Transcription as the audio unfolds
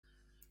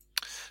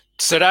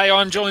Today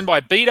I'm joined by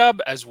bdub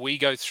as we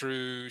go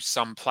through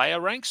some player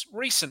ranks,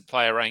 recent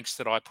player ranks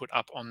that I put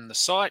up on the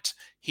site.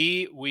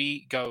 Here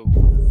we go.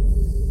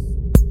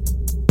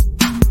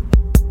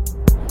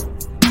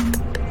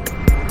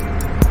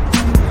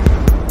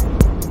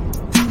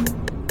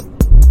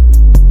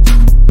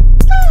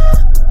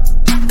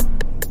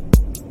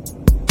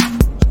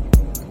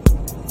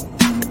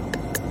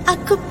 I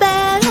could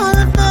bet all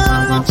of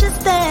the riches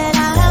that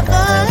I ever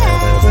had.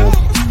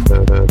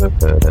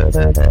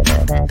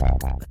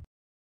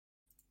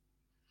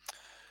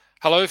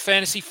 Hello,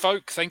 fantasy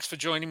folk. Thanks for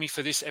joining me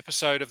for this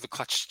episode of the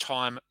Clutch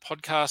Time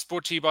podcast,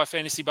 brought to you by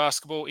Fantasy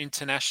Basketball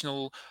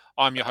International.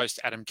 I'm your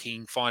host, Adam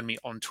King. Find me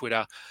on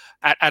Twitter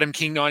at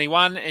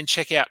AdamKing91 and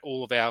check out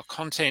all of our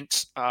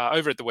content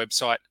over at the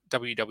website,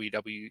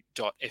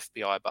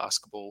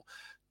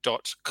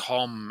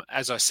 www.fbibasketball.com.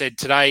 As I said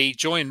today,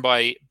 joined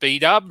by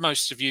bdub.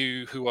 Most of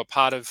you who are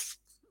part of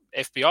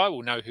FBI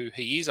will know who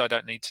he is. I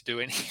don't need to do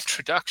any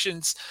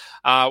introductions.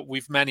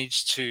 We've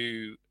managed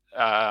to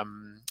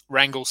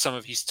wrangle some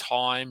of his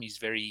time. He's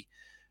very,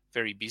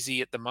 very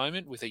busy at the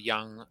moment with a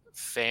young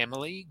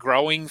family,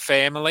 growing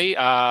family.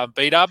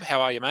 bdub,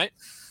 how are you, mate?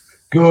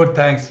 Good,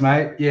 thanks,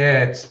 mate.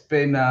 Yeah, it's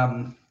been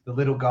the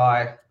little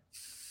guy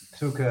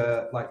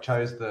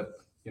chose the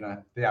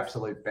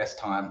absolute best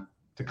time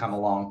to come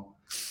along,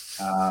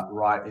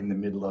 right in the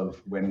middle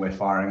of when we're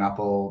firing up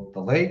all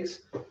the leagues.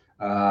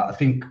 I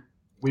think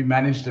we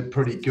managed it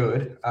pretty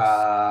good,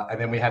 and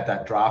then we had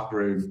that draft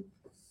room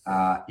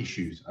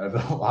issues over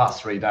the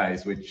last 3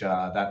 days, which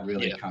that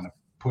really kind of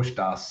pushed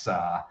us,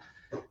 to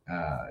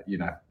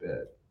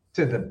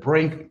the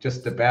brink,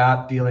 just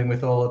about dealing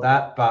with all of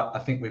that. But I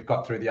think we've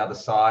got through the other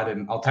side,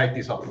 and I'll take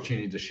this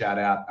opportunity to shout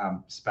out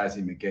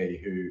Spazzy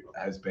McGee, who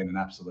has been an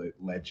absolute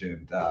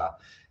legend,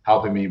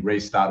 helping me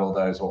restart all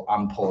those or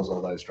unpause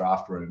all those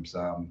draft rooms.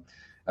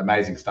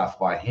 Amazing stuff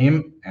by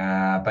him.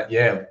 But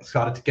yeah,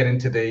 excited to get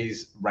into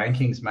these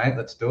rankings, mate.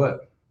 Let's do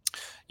it.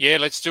 Yeah,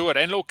 let's do it.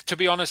 And look, to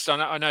be honest,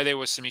 I know there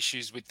were some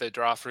issues with the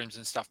draft rooms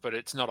and stuff, but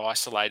it's not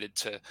isolated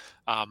to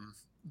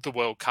the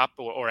World Cup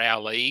or our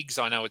leagues.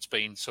 I know it's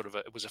been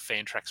it was a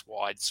Fantrax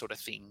wide sort of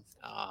thing,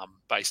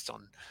 based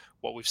on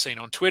what we've seen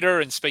on Twitter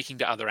and speaking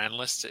to other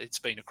analysts. It's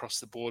been across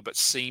the board, but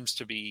seems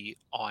to be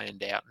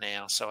ironed out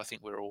now. So I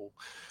think we're all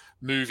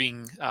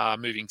moving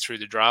through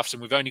the drafts,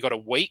 and we've only got a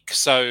week.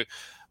 So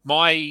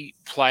my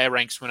player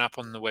ranks went up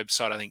on the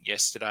website, I think,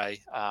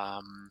 yesterday.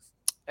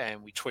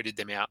 And we tweeted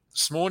them out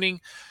this morning.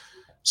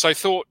 So I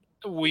thought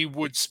we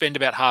would spend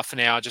about half an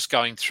hour just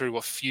going through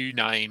a few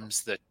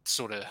names that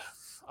sort of,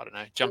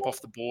 jump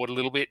off the board a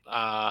little bit.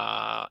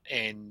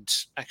 And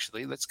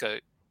actually, let's go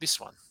this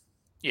one.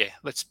 Yeah,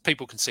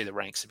 people can see the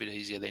ranks a bit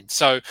easier then.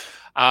 So,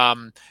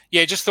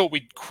 just thought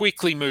we'd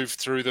quickly move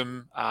through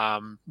them.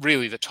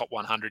 Really the top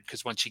 100,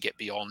 because once you get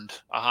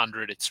beyond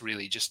 100, it's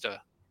really just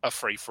a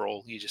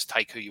free-for-all. You just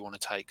take who you want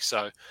to take.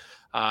 So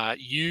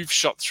you've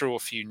shot through a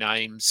few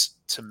names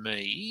to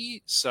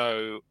me.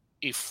 So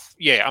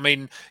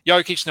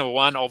Jokic number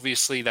one,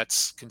 obviously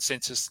that's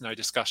consensus, no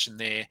discussion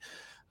there.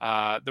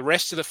 The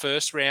rest of the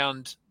first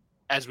round,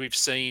 as we've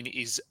seen,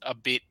 is a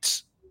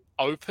bit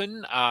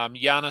open.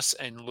 Giannis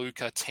and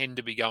Luka tend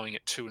to be going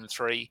at 2 and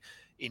 3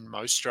 in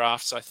most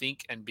drafts, I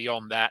think. And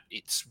beyond that,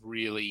 it's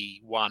really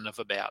one of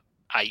about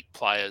 8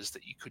 players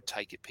that you could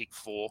take at pick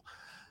 4.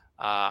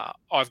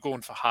 I've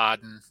gone for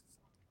Harden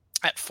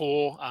at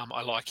 4.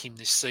 I like him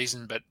this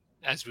season, but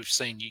as we've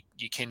seen,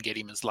 you can get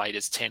him as late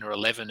as 10 or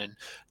 11. And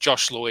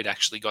Josh Lloyd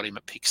actually got him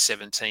at pick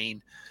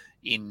 17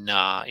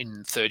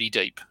 in 30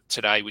 deep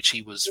today, which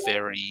he was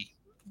very,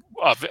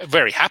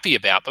 very happy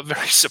about, but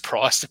very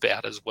surprised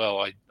about as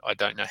well. I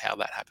don't know how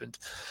that happened.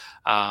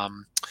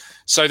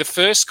 So the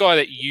first guy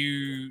that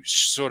you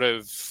sort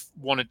of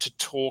wanted to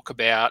talk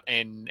about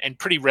and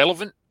pretty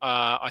relevant,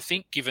 I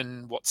think,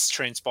 given what's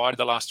transpired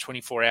the last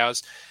 24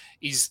 hours,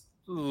 is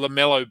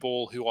LaMelo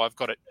Ball, who I've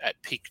got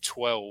at pick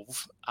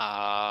 12.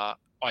 I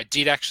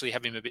did actually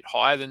have him a bit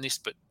higher than this,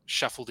 but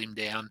shuffled him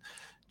down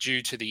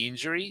due to the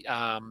injury.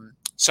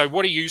 So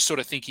what are you sort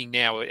of thinking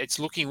now? It's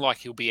looking like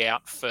he'll be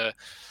out for,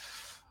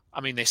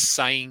 they're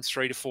saying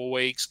 3 to 4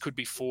 weeks, could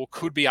be 4,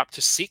 could be up to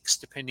 6,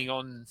 depending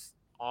on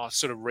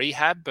sort of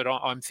rehab. But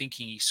I'm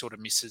thinking he sort of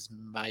misses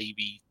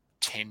maybe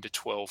 10 to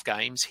 12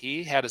 games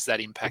here. How does that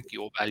impact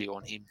your value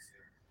on him?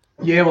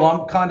 Yeah, well,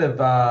 I'm kind of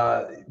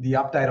the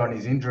update on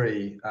his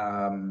injury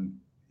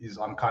is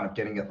I'm kind of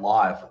getting it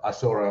live. I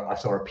saw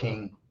a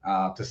ping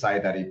to say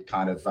that he'd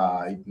kind of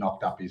he'd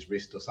knocked up his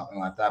wrist or something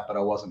like that, but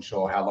I wasn't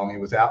sure how long he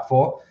was out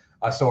for.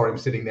 I saw him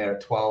sitting there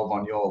at 12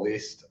 on your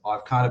list.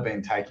 I've kind of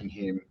been taking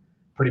him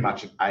pretty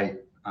much at 8,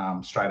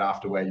 straight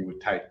after where you would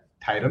take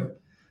Tatum.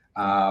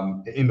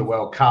 In the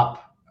World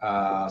Cup,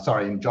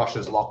 in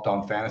Josh's Locked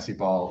On Fantasy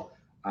Bowl,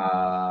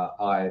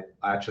 I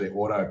actually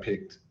auto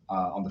picked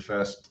on the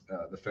first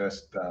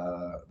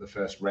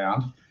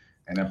round,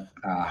 and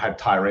had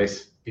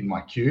Tyrese in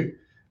my queue,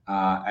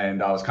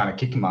 and I was kind of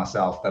kicking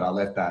myself that I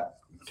let that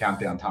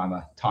countdown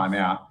timer time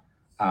out,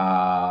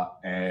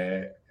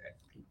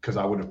 because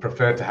I would have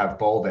preferred to have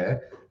Ball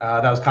there.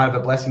 that was kind of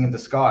a blessing in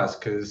disguise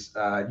because,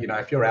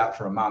 if you're out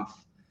for a month,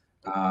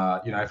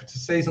 if it's a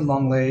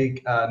season-long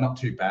league, not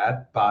too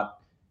bad, but,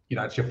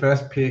 it's your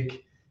first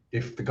pick.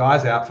 If the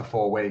guy's out for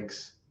 4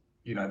 weeks,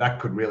 that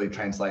could really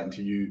translate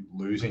into you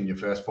losing your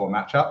first 4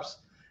 matchups.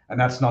 And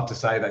that's not to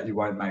say that you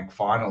won't make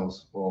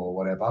finals or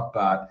whatever,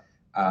 but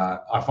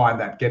I find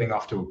that getting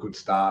off to a good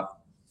start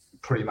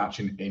pretty much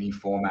in any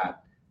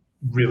format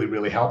really,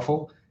 really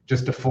helpful.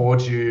 Just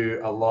affords you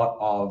a lot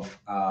of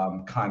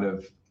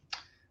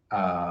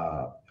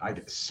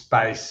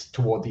space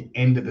toward the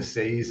end of the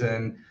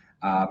season,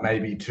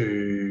 maybe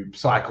to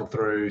cycle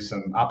through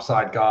some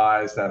upside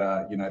guys that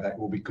are, that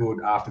will be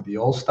good after the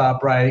All-Star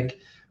break.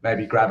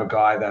 Maybe grab a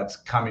guy that's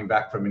coming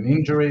back from an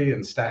injury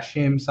and stash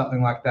him,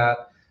 something like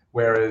that.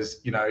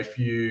 Whereas, if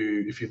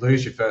you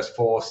lose your first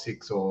 4,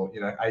 6, or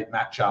 8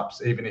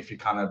 matchups, even if you're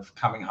kind of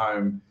coming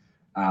home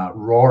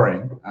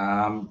roaring,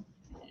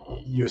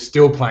 you're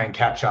still playing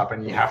catch up,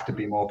 and you have to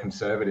be more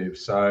conservative.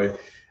 So,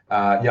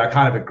 I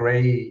kind of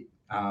agree.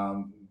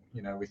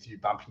 With you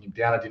bumping him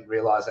down, I didn't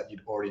realize that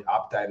you'd already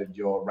updated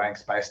your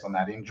ranks based on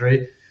that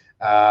injury.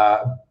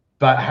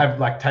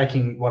 But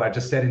taking what I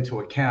just said into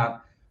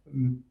account,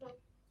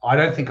 I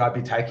don't think I'd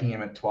be taking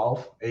him at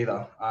 12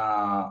 either.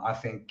 I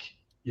think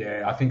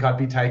I'd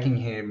be taking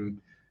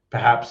him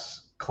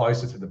perhaps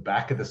closer to the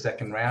back of the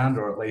second round,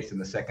 or at least in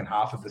the second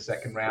half of the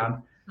second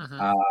round,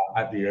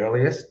 at the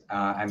earliest.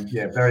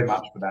 Very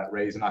much for that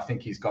reason. I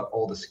think he's got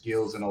all the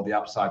skills and all the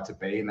upside to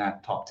be in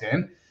that top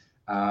 10.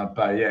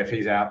 If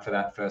he's out for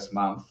that first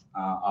month,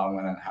 I'm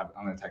going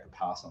to take a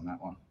pass on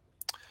that one.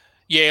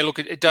 Yeah, look,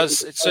 it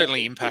does. It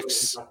certainly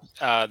impacts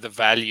the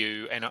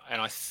value, and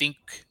I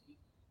think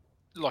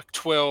like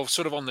 12,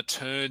 sort of on the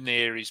turn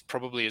there, is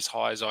probably as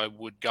high as I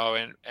would go,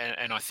 and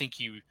I think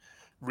you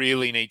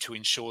really need to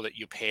ensure that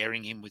you're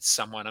pairing him with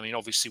someone. I mean,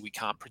 obviously we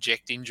can't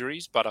project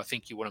injuries, but I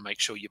think you want to make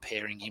sure you're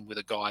pairing him with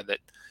a guy that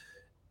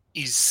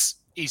is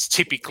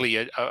typically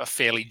a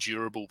fairly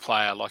durable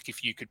player. Like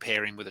if you could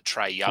pair him with a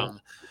Trae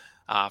Young,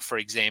 for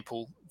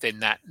example, then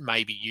that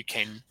maybe you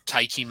can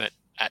take him at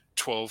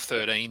 12,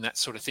 13, that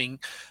sort of thing.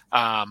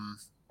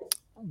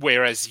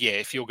 Whereas,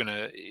 if you're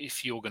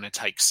gonna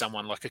take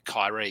someone like a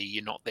Kyrie,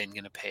 you're not then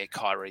going to pair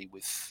Kyrie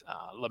with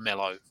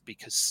LaMelo,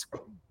 because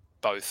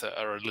both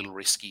are a little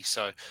risky.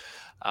 So,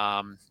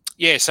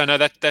 so no,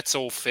 that's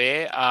all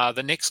fair.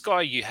 The next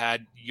guy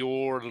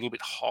you're a little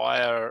bit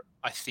higher,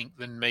 I think,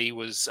 than me,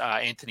 was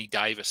Anthony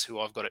Davis, who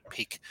I've got at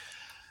pick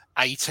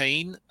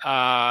 18.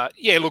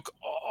 Look,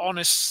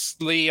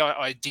 honestly,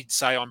 I did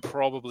say I'm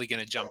probably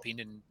going to jump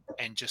in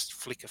and just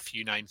flick a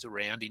few names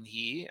around in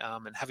here.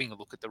 And having a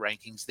look at the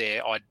rankings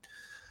there, I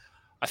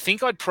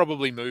think I'd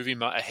probably move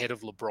him ahead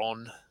of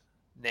LeBron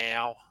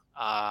now.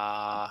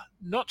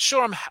 Not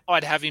sure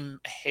I'd have him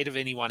ahead of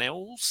anyone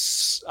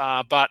else,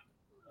 but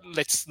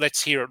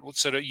let's hear it.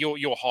 Sort of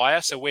you're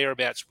higher, so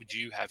whereabouts would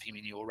you have him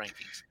in your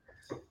rankings?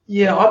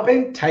 Yeah, I've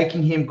been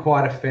taking him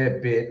quite a fair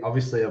bit.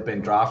 Obviously, I've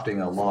been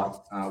drafting a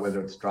lot, whether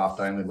it's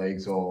draft-only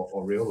leagues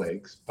or real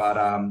leagues. But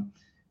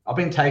I've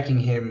been taking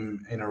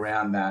him in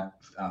around that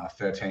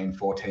 13,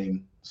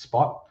 14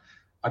 spot.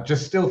 I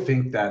just still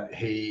think that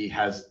he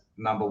has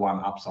number one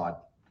upside.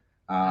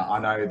 I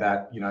know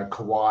that,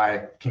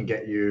 Kawhi can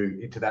get you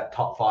into that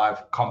top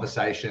 5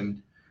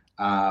 conversation,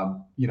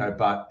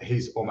 but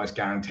he's almost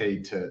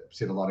guaranteed to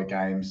sit a lot of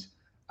games.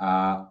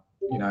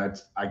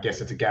 I guess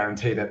it's a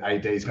guarantee that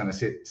AD is going to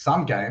sit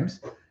some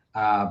games,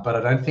 but I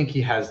don't think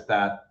he has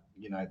that,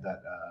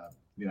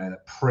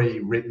 that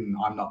pre-written,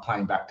 I'm not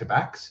playing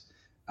back-to-backs.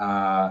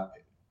 I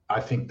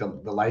think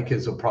the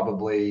Lakers will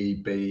probably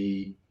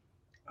be,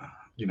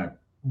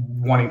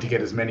 wanting to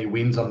get as many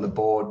wins on the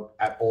board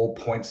at all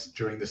points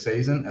during the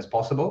season as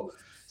possible.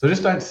 So I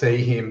just don't see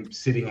him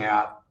sitting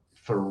out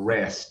for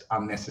rest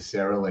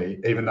unnecessarily,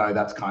 even though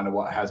that's kind of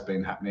what has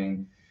been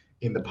happening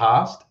in the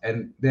past.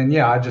 And then,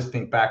 I just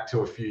think back to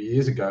a few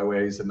years ago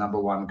where he's the number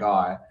one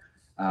guy,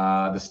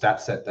 the stat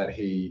set that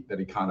he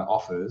kind of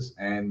offers.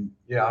 And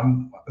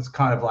it's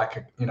kind of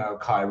like,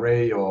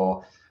 Kyrie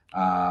or,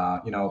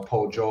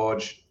 Paul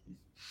George,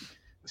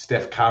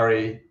 Steph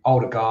Curry,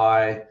 older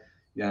guy,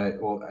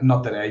 or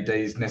not that AD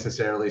is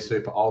necessarily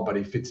super old, but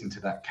he fits into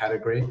that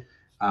category,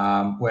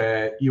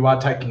 where you are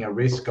taking a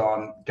risk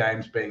on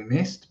games being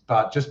missed,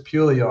 but just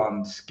purely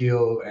on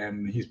skill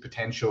and his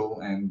potential,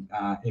 and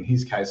in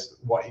his case,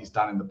 what he's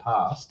done in the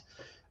past.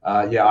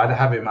 I'd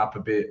have him up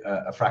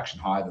a fraction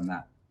higher than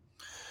that.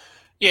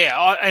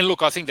 Yeah, and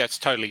look, I think that's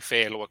totally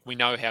fair. Look, we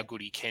know how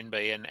good he can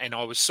be, and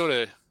I was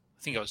I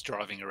think I was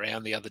driving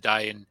around the other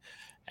day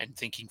and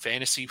thinking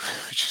fantasy,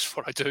 which is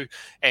what I do,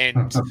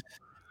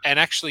 and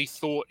actually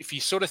thought, if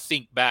you sort of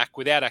think back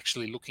without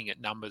actually looking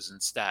at numbers and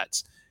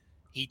stats,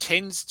 his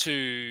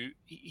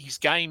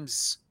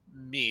games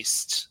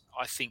missed,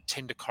 I think,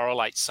 tend to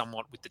correlate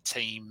somewhat with the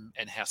team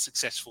and how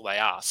successful they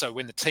are. So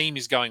when the team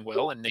is going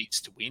well and needs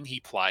to win,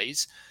 he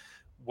plays.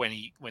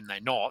 When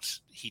they're not,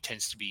 he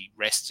tends to be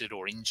rested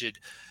or injured,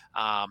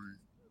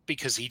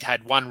 because he'd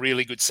had one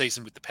really good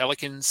season with the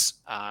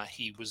Pelicans.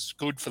 He was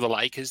good for the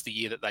Lakers the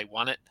year that they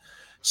won it.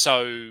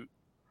 So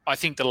I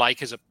think the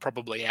Lakers are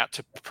probably out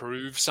to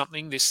prove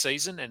something this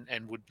season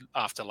and would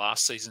after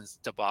last season's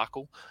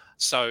debacle.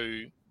 So,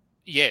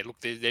 yeah, look,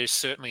 there's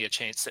certainly a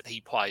chance that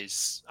he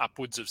plays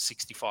upwards of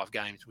 65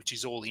 games, which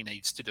is all he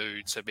needs to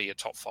do to be a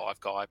top 5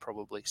 guy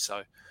probably.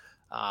 So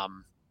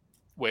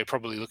we're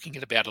probably looking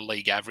at about a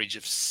league average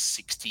of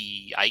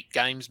 68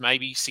 games,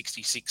 maybe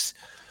 66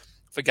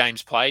 for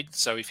games played.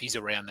 So if he's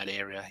around that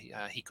area,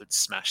 he could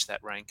smash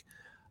that rank.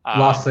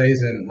 Last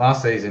season,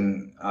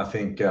 I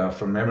think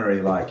from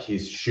memory, like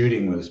his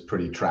shooting was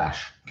pretty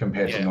trash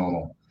compared to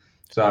normal.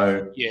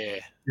 So yeah,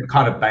 you're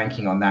kind of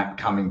banking on that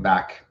coming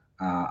back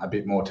a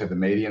bit more to the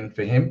median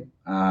for him.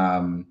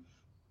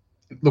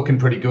 Looking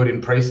pretty good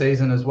in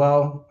preseason as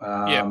well.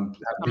 I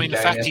mean,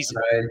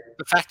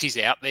 the fact he's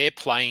out there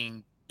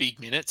playing big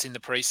minutes in the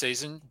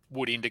preseason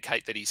would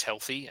indicate that he's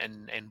healthy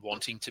and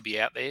wanting to be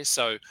out there.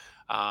 So,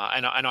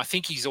 and I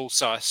think he's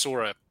also, I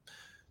saw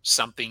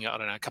something, I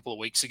don't know, a couple of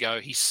weeks ago,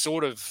 he's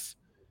sort of,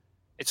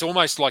 it's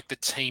almost like the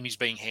team is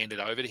being handed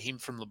over to him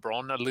from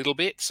LeBron a little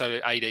bit. So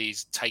AD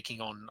is taking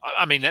on,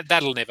 I mean,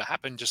 that'll never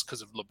happen just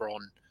because of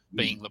LeBron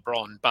being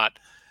LeBron. But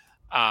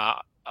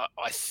I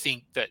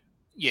think that,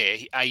 yeah,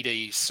 AD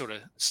is sort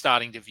of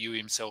starting to view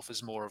himself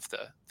as more of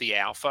the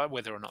alpha,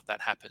 whether or not that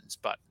happens.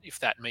 But if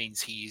that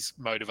means he's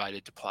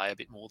motivated to play a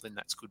bit more, then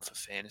that's good for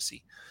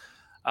fantasy.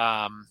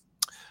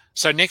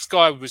 So next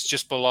guy was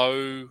just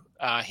below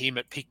him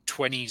at pick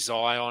 20,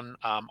 Zion.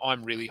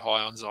 I'm really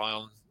high on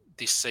Zion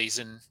this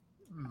season,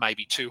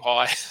 maybe too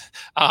high.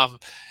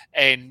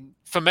 And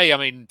for me, I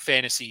mean,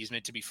 fantasy is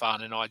meant to be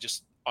fun, and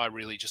I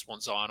really just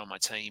want Zion on my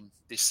team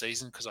this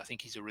season because I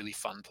think he's a really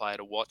fun player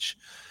to watch.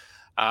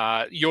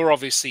 You're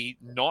obviously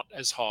not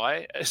as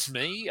high as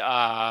me.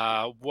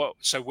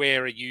 So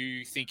where are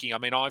you thinking? I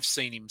mean, I've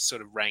seen him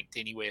sort of ranked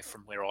anywhere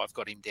from where I've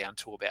got him down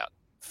to about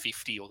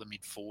 50 or the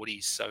mid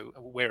 40s. So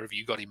where have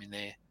you got him in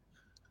there?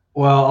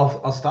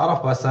 Well, I'll start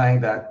off by saying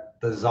that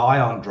the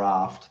Zion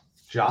draft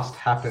just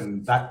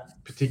happened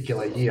that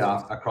particular year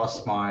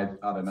across my,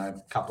 I don't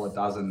know, couple of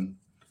dozen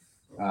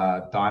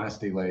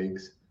dynasty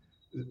leagues.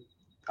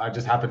 I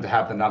just happened to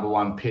have the number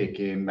 1 pick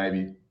in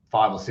maybe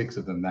 5 or 6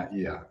 of them that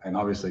year, and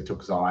obviously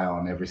took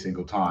Zion every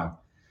single time.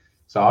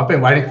 So I've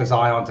been waiting for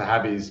Zion to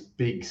have his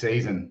big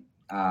season,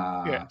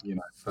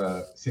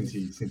 since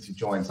he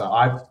joined. So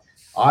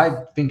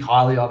I think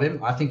highly of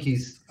him. I think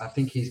he's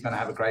going to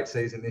have a great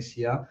season this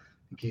year. I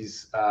think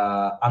he's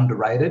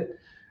underrated.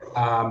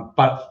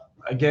 But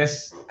I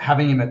guess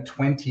having him at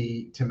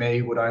 20 to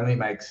me would only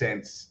make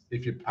sense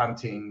if you're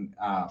punting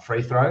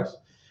free throws.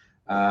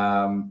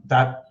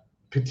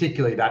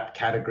 Particularly that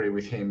category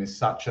with him is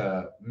such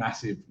a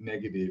massive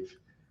negative.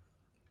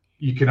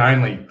 You can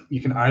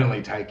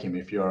only take him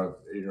if you're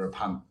a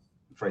punt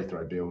free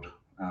throw build.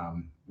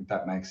 If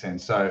that makes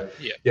sense. So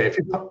if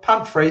you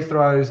punt free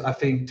throws, I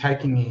think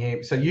taking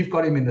him. So you've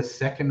got him in the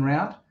 2nd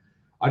round.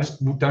 I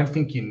just don't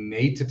think you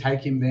need to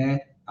take him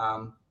there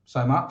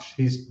so much.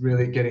 He's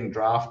really getting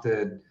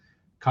drafted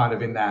kind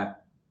of in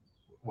that,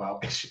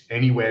 well,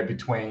 anywhere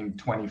between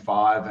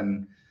 25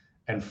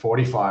 and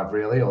 45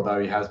 really. Although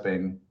he has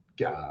been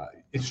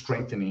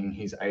strengthening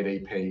his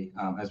ADP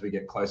as we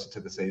get closer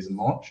to the season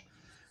launch.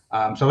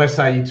 So let's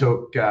say you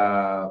took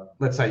a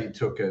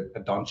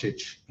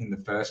Doncic in the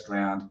 1st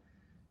round.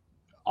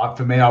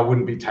 For me, I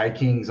wouldn't be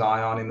taking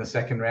Zion in the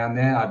 2nd round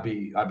there. I'd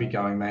be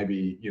going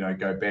maybe,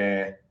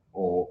 Gobert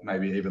or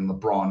maybe even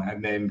LeBron,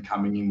 and then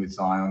coming in with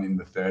Zion in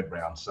the 3rd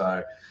round.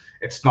 So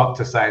it's not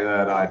to say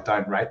that I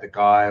don't rate the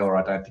guy or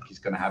I don't think he's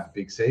going to have a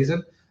big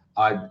season.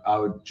 I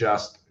would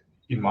just,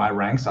 in my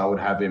ranks, I would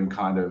have him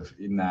kind of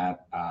in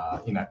that,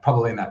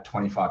 probably in that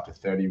 25 to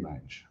 30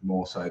 range,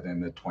 more so than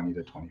the 20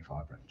 to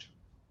 25 range.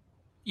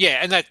 Yeah,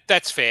 and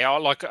that's fair.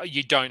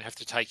 You don't have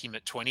to take him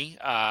at 20.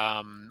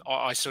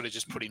 I sort of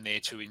just put him there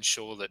to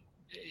ensure that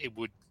it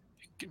would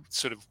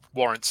sort of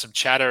warrant some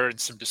chatter and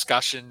some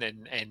discussion.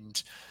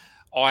 And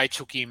I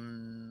took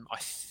him. I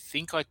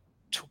think I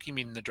took him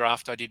in the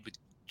draft I did with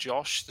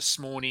Josh this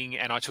morning,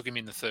 and I took him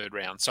in the 3rd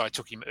round. So I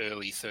took him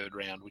early 3rd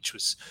round, which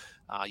was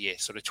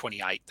sort of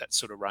 28, that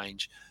sort of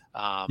range.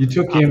 You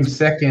took him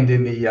 2nd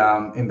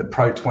in the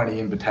Pro 20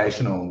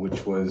 Invitational,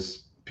 which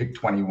was pick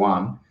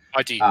 21.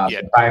 I did,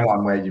 bang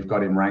on where you've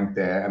got him ranked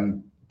there.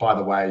 And by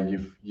the way,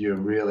 you're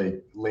really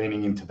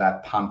leaning into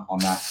that punt on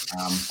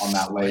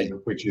that league,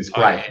 which is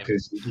great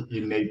because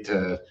you need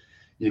to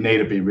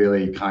be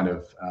really kind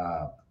of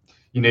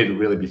you need to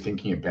really be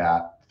thinking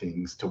about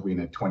things to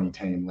win a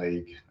 20-team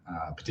league,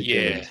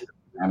 particularly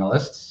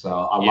analysts. So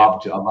I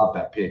love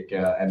that pick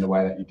and the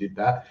way that you did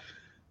that.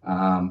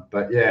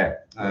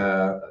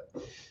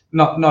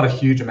 Not a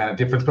huge amount of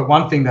difference. But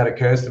one thing that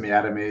occurs to me,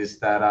 Adam, is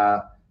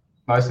that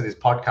most of this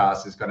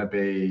podcast is going to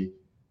be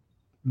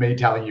me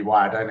telling you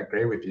why I don't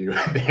agree with you,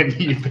 and then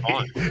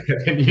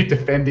you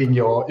defending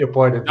your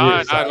point of view.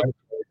 No,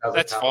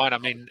 that's fine. I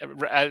mean,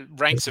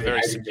 ranks are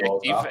very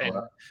subjective,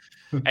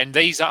 and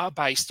these are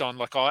based on,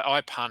 like,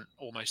 I punt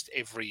almost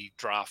every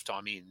draft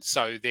I'm in.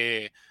 So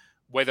they're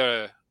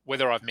whether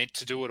I've meant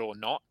to do it or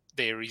not,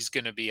 there is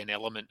going to be an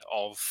element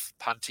of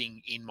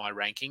punting in my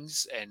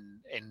rankings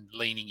and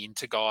leaning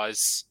into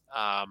guys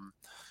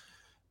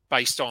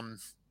based on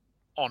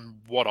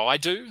what I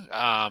do.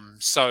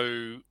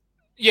 So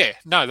yeah,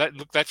 no,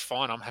 that's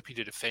fine. I'm happy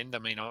to defend. I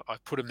mean, I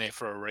put them there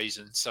for a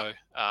reason. So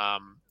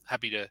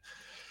happy to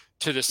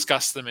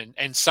discuss them.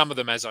 And some of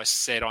them, as I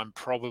said, I'm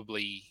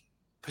probably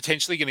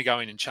potentially going to go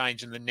in and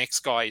change. And the next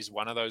guy is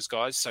one of those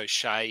guys. So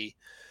Shea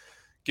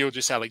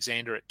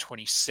Gilgeous-Alexander at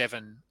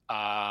 27.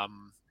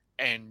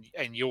 And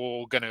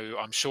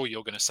I'm sure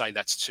you're going to say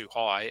that's too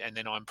high. And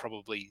then I'm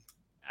probably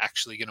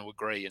actually going to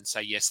agree and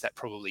say, yes, that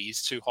probably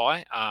is too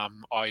high.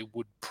 I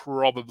would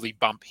probably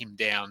bump him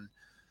down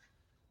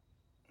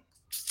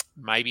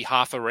maybe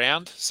half a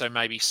round. So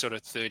maybe sort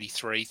of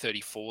 33,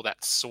 34,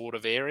 that sort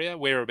of area.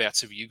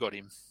 Whereabouts have you got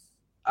him?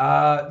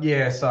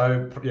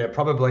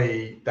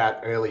 Probably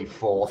that early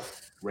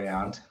fourth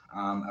round,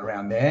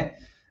 around there.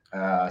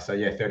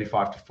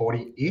 35 to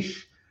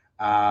 40-ish.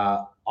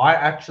 I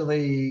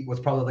actually was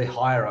probably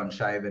higher on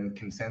Shea than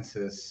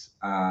consensus,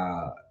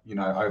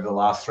 over the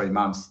last 3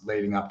 months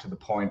leading up to the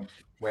point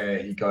where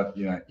he got,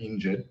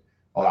 injured.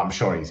 Well, I'm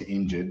sure he's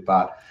injured,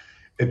 but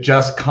it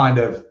just kind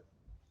of,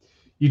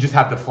 you just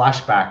have the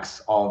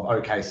flashbacks of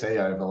OKC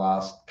over the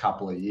last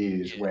couple of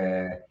years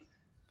where,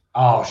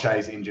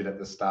 Shea's injured at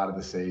the start of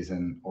the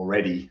season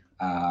already.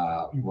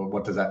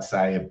 What does that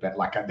say about,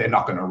 like, they're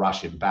not going to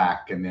rush him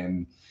back, and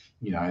then,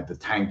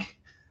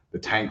 the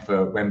tank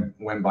for when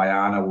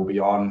Bayana will be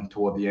on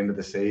toward the end of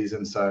the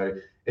season. So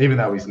even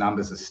though his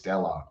numbers are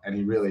stellar, and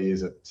he really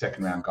is a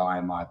second round guy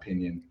in my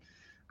opinion,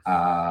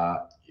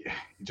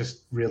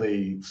 just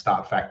really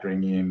start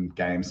factoring in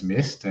games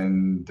missed.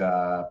 And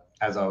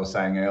as I was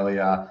saying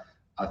earlier,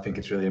 I think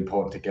it's really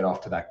important to get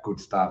off to that good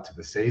start to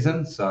the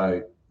season.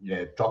 So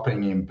yeah,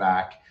 dropping him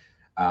back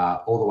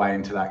all the way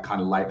into that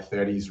kind of late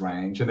 30s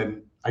range. And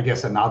then I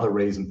guess another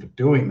reason for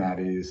doing that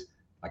is,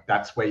 like,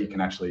 that's where you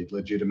can actually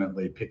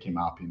legitimately pick him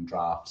up in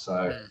draft.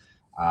 So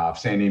I've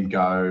seen him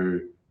go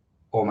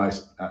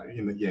almost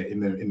in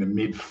the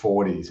mid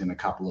 40s in a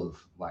couple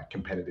of like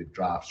competitive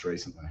drafts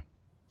recently.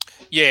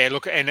 Yeah,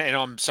 look, and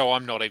I'm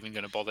not even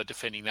going to bother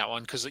defending that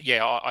one because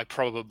I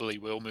probably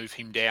will move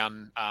him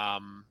down.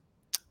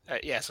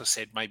 As I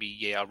said,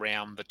 maybe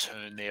around the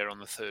turn there on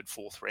the third,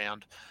 fourth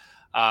round.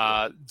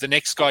 The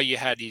next guy you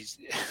had is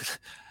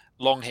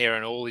long hair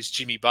and all is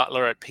Jimmy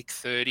Butler at pick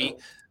 30.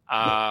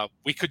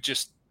 We could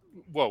just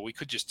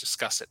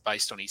discuss it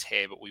based on his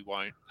hair, but we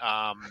won't.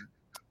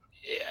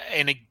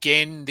 And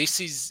again,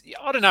 this is,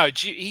 I don't know.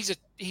 He's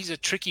a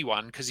tricky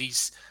one because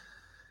he's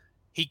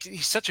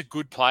such a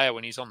good player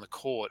when he's on the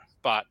court,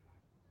 but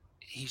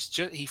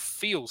he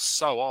feels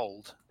so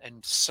old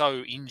and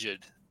so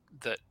injured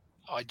that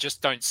I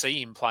just don't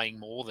see him playing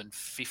more than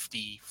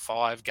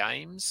 55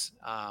 games.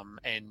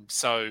 And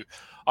so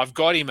I've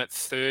got him at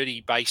 30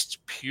 based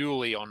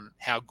purely on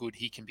how good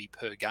he can be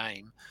per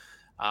game.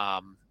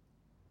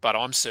 But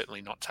I'm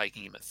certainly not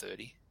taking him at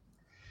 30.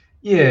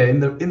 Yeah, in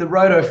the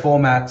roto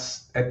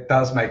formats, it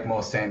does make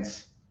more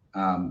sense.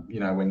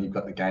 When you've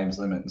got the games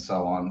limit and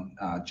so on,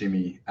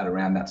 Jimmy at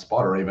around that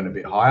spot or even a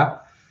bit higher.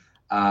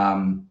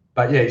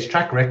 But yeah, his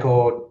track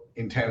record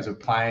in terms of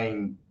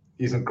playing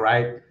isn't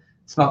great.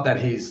 It's not that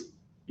he's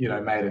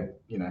made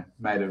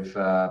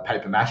of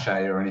paper mache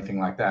or anything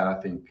like that. I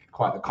think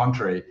quite the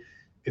contrary.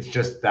 It's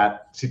just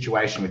that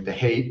situation with the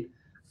Heat.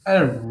 I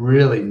don't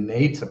really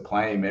need to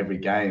play him every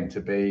game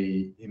to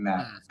be in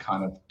that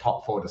kind of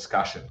top 4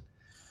 discussion.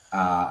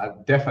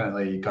 I'm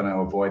definitely going to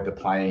avoid the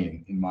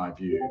play-in my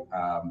view.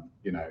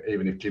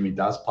 Even if Jimmy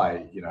does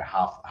play,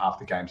 half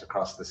the games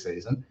across the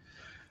season.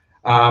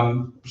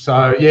 I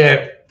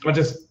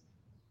just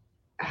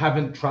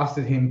haven't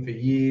trusted him for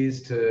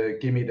years to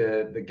give me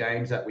the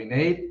games that we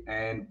need.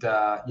 And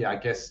I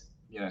guess,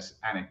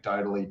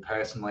 anecdotally,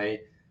 personally,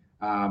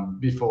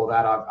 before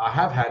that, I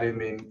have had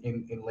him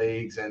in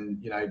leagues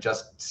and,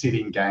 just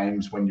sitting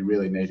games when you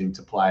really need him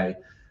to play.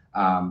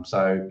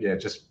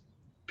 Just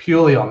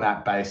purely on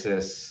that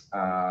basis,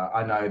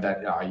 I know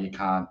that you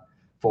can't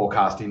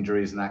forecast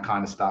injuries and that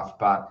kind of stuff,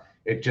 but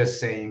it just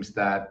seems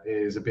that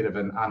is a bit of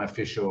an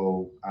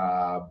unofficial,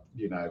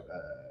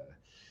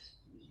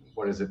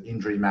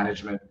 injury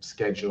management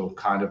schedule,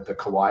 kind of the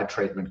Kawhi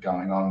treatment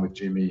going on with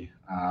Jimmy.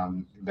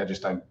 They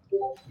just don't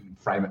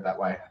frame it that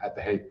way at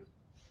the Heat.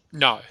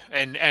 No,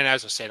 and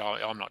as I said,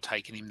 I'm not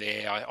taking him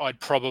there. I'd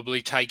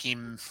probably take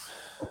him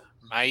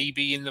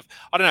maybe in the...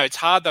 I don't know, it's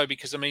hard though,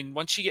 because, I mean,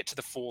 once you get to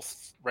the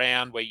fourth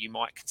round where you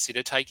might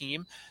consider taking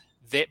him,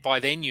 that by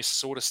then you're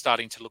sort of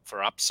starting to look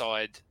for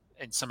upside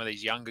and some of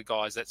these younger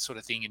guys, that sort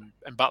of thing.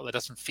 And Butler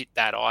doesn't fit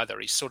that either.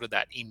 He's sort of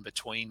that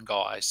in-between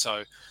guy.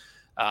 So,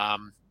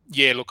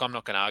 look, I'm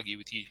not going to argue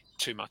with you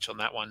too much on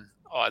that one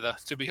either,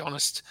 to be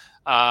honest.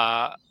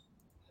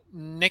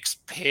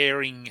 Next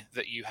pairing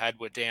that you had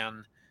were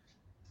down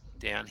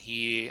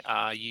here.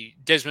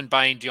 Desmond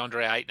Bain,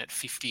 DeAndre Ayton at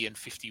 50 and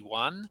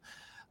 51.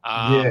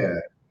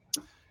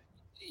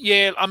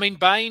 Yeah, I mean,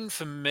 Bain,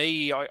 for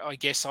me, I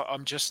guess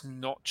I'm just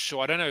not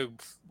sure. I don't know.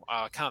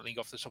 I can't think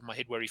off the top of my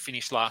head where he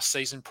finished last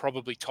season,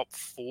 probably top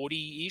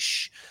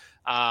 40-ish.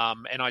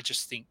 And I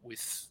just think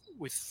with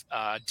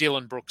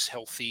Dylan Brooks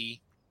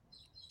healthy,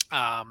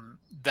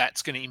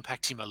 that's going to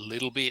impact him a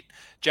little bit.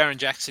 Jaren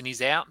Jackson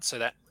is out, so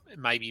that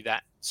maybe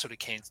that sort of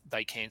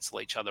they cancel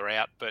each other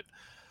out. But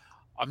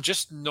I'm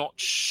just not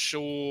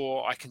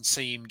sure I can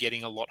see him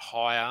getting a lot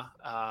higher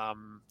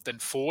than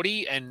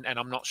 40, and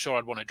I'm not sure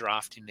I'd want to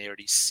draft him there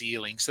at his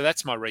ceiling. So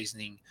that's my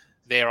reasoning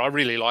there. I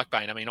really like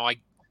Bain. I mean, I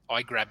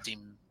grabbed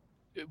him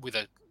with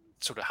a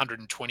sort of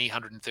 120,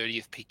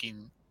 130th pick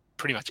in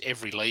pretty much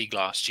every league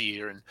last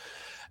year,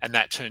 and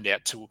that turned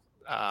out to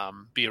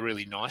be a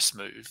really nice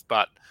move.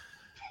 But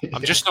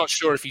I'm just not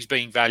sure if he's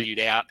being valued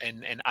out.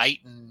 And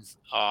Ayton,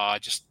 I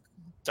just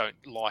don't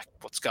like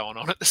what's going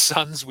on at the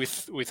Suns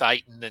with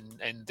Ayton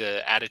and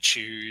the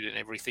attitude and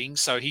everything.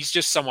 So he's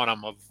just someone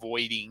I'm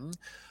avoiding.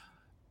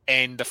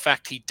 And the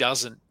fact he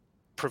doesn't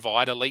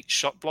provide elite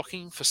shot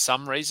blocking for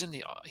some reason,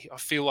 I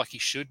feel like he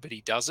should, but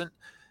he doesn't.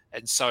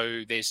 And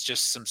so there's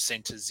just some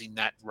centers in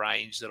that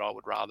range that I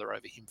would rather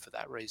over him for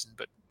that reason.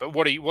 But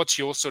what's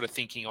your sort of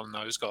thinking on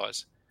those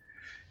guys?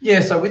 Yeah,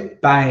 so with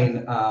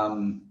Bain,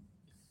 kind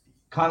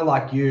of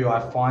like you, I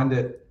find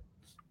it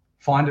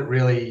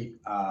really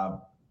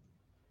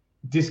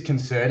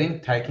disconcerting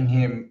taking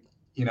him,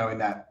 in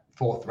that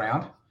fourth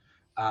round.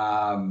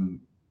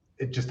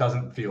 It just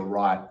doesn't feel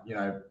right.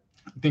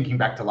 Thinking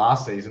back to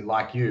last season,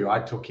 like you, I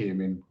took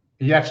him and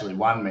he actually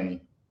won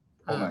me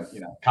almost,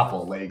 a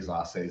couple of leagues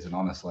last season,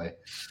 honestly.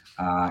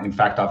 In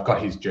fact, I've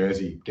got his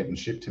jersey getting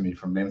shipped to me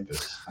from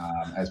Memphis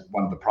as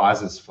one of the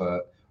prizes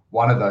for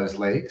one of those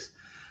leagues.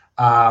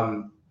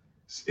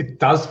 It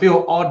does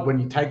feel odd when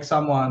you take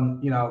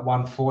someone,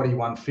 140,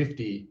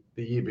 150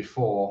 the year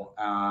before,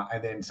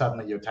 and then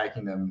suddenly you're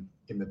taking them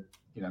in the,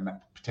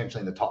 potentially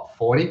in the top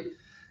 40.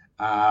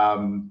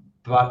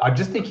 But I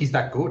just think he's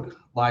that good.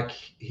 Like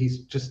he's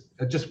just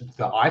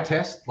the eye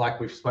test, like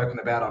we've spoken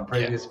about on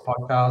previous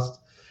podcasts.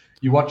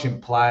 You watch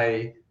him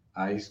play.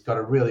 He's got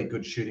a really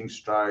good shooting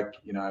stroke.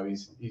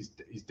 He's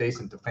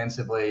decent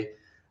defensively.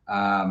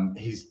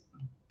 He's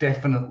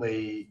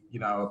definitely,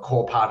 a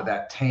core part of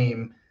that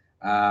team.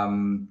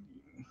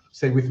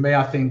 See, with me,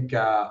 I think,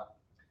 I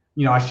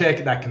share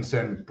that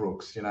concern with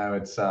Brooks.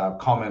 It's a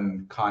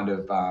common kind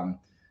of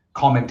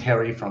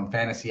commentary from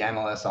fantasy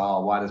analysts.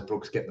 Oh, why does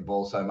Brooks get the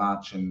ball so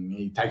much? And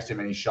he takes too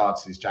many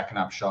shots. He's jacking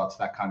up shots,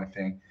 that kind of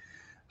thing.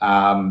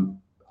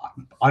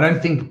 I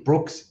don't think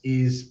Brooks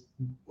is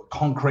a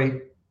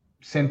concrete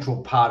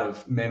central part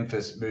of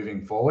Memphis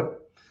moving forward.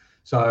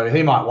 So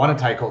he might want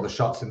to take all the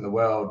shots in the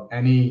world,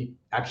 and he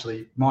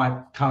actually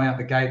might come out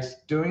the gates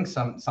doing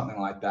something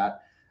like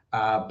that.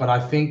 But I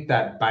think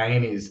that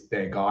Bain is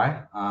their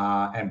guy,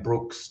 and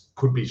Brooks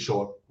could be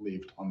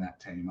short-lived on that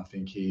team. I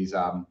think he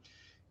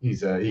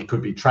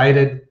could be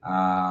traded,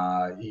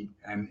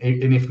 and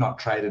if not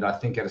traded, I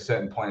think at a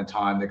certain point in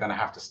time they're going to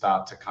have to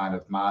start to kind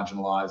of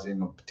marginalize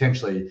him or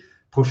potentially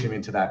push him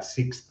into that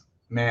sixth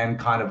man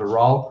kind of a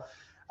role.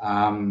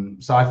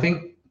 So I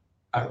think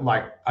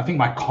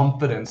my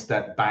confidence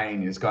that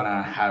Bain is going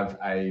to have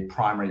a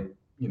primary,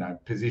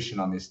 position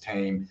on this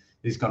team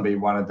is going to be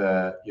one of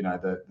the,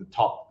 the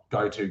top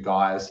go-to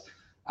guys.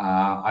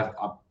 I've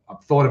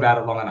thought about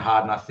it long and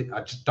hard, and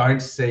I just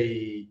don't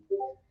see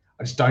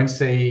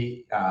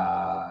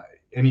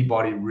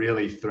anybody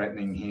really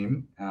threatening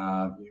him,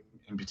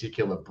 in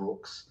particular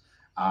Brooks,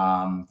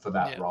 for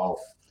that role.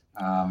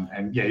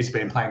 And yeah, he's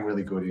been playing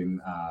really good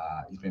in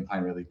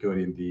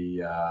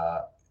the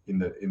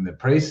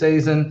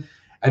preseason,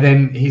 and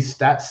then his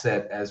stat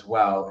set as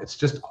well. It's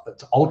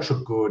ultra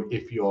good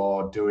if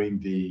you're doing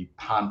the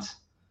punt.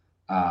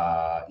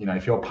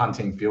 If you're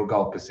punting field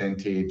goal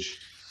percentage,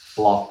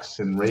 blocks,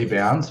 and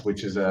rebounds,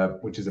 which is a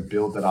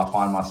build that I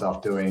find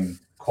myself doing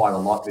quite a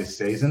lot this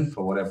season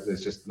for whatever.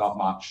 There's just not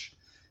much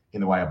in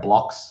the way of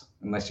blocks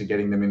unless you're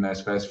getting them in those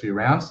first few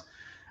rounds.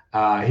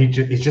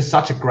 He's just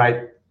such a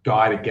great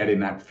guy to get in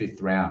that fifth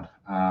round.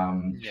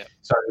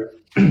 So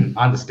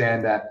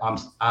understand that I'm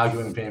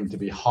arguing for him to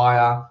be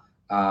higher.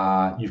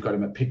 You've got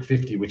him at pick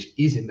 50, which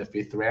is in the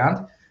fifth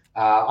round.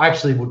 I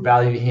actually would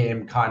value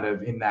him kind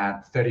of in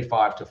that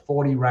 35 to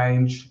 40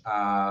 range.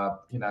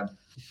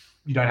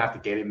 You don't have to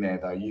get him there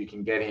though. You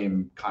can get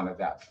him kind of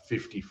that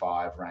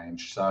 55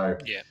 range. So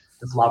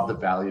just love the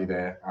value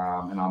there.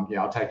 And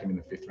I'll take him in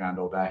the fifth round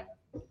all day.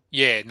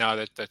 Yeah, no,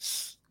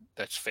 that's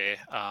fair.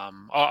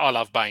 I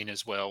love Bain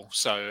as well.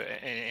 So,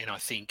 and I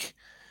think,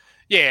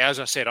 as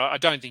I said, I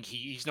don't think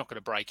he's not going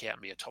to break out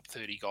and be a top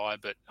 30 guy,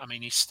 but I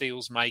mean, his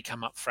steals may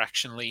come up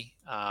fractionally,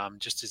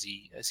 just as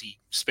he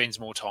spends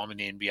more time in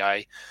the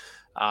NBA.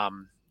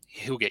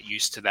 He'll get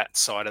used to that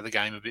side of the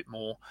game a bit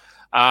more.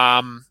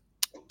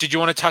 Did you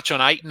want to touch on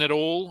Ayton at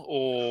all,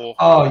 or?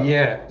 Oh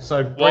yeah.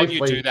 So while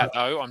you do that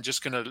though, I'm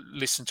just going to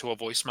listen to a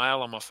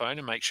voicemail on my phone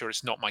and make sure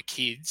it's not my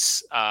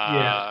kids.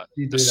 The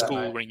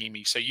school ringing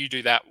me. So you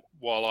do that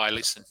while I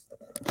listen.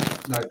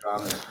 No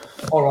dramas.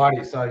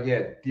 Alrighty. So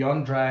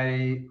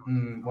DeAndre.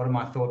 What are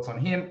my thoughts on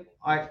him?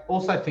 I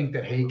also think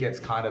that he gets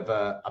kind of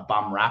a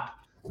bum rap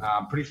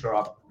I'm pretty sure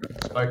I've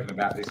spoken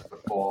about this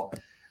before.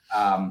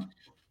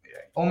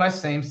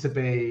 Almost seems to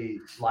be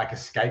like a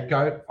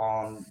scapegoat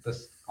on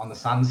the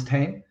Suns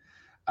team.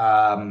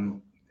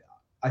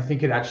 I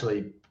think it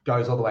actually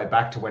goes all the way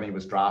back to when he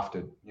was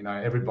drafted. You know,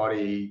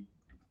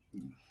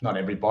 not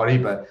everybody,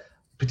 but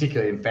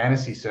particularly in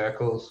fantasy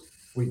circles,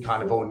 we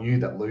kind of all knew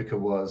that Luka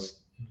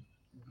was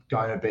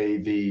going to be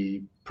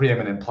the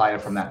preeminent player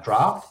from that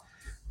draft.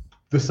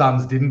 The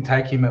Suns didn't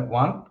take him at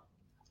 1,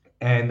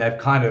 and they've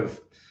kind of,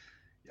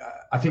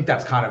 I think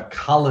that's kind of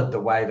coloured the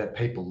way that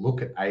people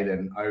look at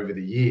Aiden over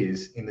the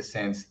years, in the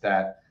sense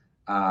that,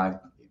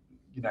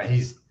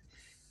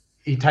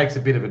 he takes a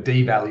bit of a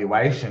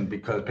devaluation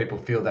because people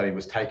feel that he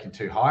was taken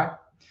too high.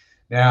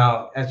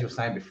 Now, as you were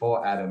saying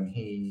before, Adam,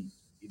 he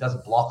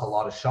doesn't block a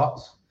lot of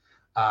shots,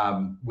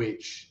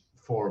 which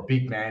for a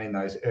big man in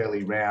those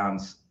early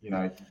rounds,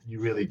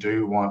 you really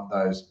do want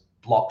those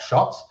block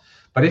shots.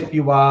 But if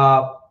you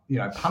are,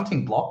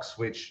 punting blocks,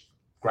 which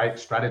great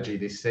strategy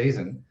this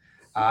season,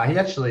 he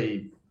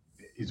actually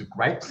is a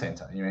great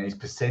centre. His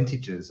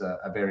percentages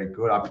are very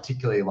good. I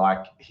particularly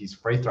like his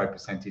free throw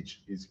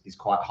percentage is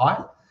quite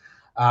high.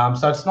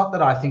 So it's not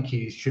that I think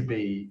he should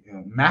be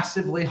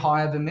massively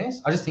higher than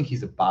this. I just think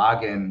he's a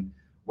bargain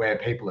where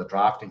people are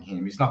drafting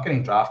him. He's not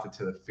getting drafted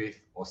to the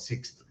 5th or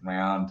 6th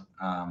round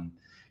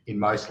in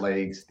most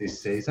leagues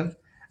this season.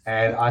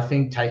 And I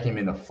think taking him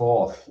in the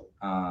 4th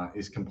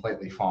is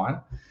completely fine.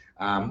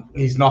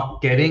 He's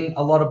not getting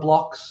a lot of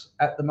blocks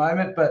at the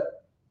moment,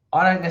 but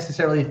I don't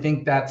necessarily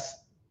think that's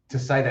to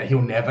say that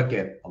he'll never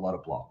get a lot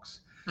of blocks.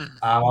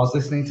 I was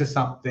listening to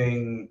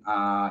something,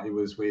 it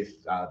was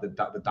with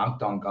the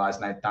Dunked On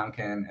guys, Nate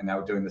Duncan, and they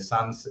were doing the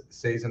Suns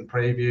season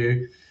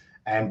preview.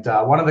 And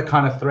one of the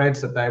kind of threads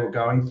that they were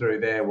going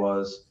through there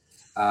was,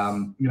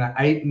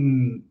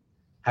 Ayton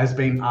has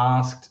been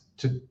asked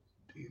to,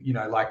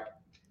 like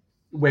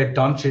where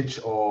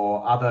Doncic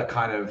or other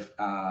kind of,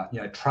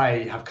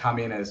 Trey have come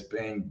in as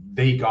being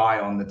the guy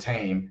on the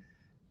team.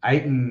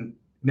 Ayton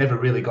never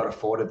really got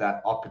afforded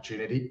that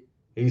opportunity.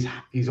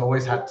 He's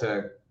always had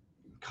to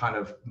kind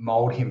of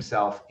mold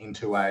himself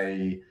into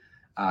a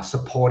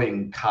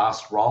supporting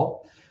cast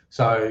role.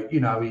 So,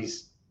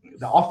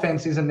 the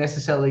offense isn't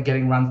necessarily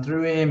getting run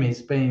through him.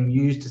 He's being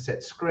used to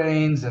set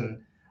screens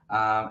and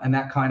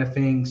that kind of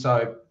thing.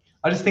 So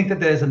I just think that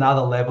there's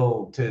another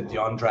level to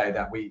DeAndre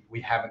that we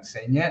haven't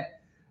seen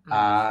yet.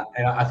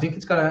 And I think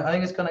it's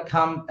gonna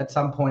come at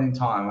some point in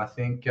time. I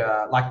think,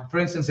 like for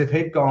instance, if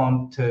he'd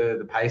gone to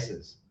the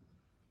Pacers,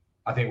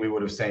 I think we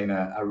would have seen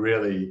a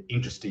really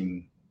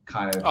interesting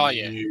kind of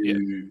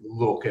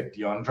look at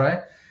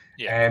DeAndre.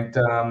 And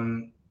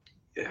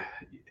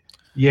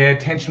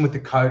tension with the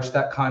coach,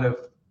 that kind of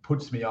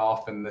puts me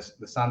off, and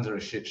the Suns are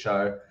a shit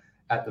show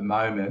at the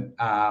moment.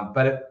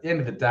 But at the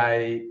end of the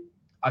day,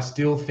 I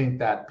still think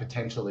that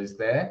potential is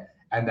there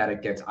and that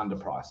it gets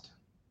underpriced.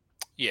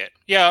 Yeah.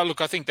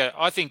 Look, I think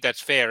that's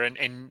fair,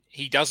 and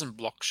he doesn't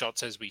block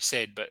shots, as we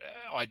said, but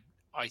I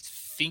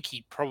think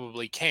he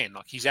probably can.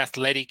 Like, he's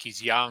athletic,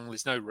 he's young.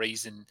 There's no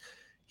reason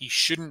he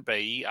shouldn't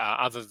be,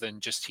 other than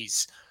just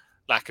his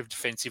lack of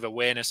defensive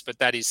awareness. But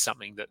that is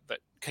something that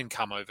can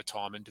come over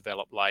time and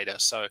develop later.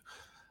 So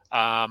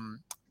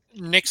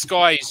next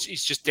guy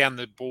is just down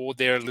the board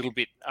there a little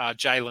bit,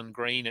 Jalen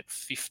Green at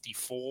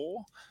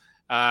 54.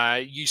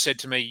 You said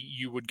to me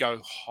you would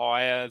go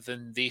higher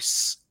than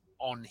this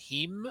on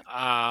him.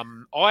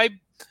 I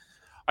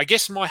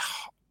guess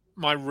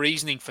my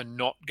reasoning for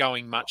not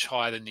going much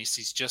higher than this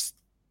is just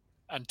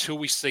until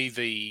we see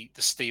the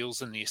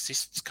steals and the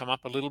assists come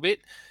up a little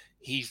bit.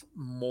 He's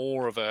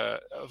more of a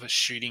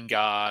shooting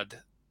guard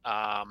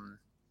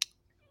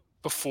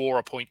before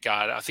a point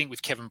guard. I think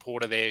with Kevin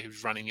Porter there,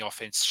 who's running the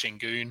offense,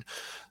 Şengün,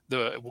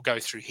 we'll go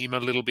through him a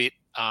little bit.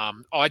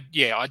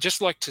 I'd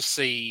just like to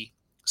see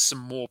some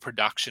more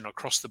production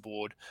across the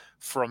board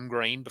from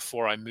Green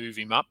before I move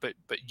him up. But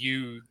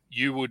you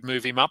would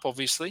move him up,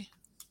 obviously.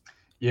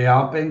 Yeah,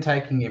 I've been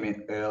taking him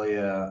in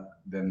earlier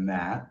than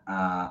that,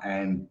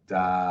 and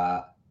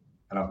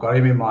I've got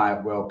him in my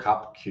World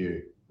Cup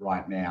queue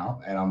right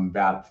now, and I'm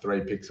about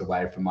 3 picks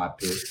away from my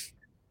pick.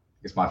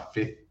 It's my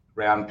 5th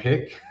round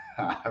pick,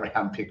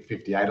 around pick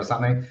 58 or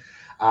something.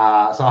 So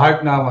I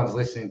hope no one's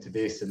listening to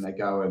this and they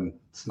go and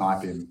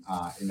snipe him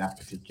in that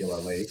particular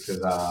league,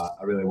 because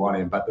I really want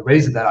him. But the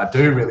reason that I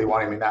do really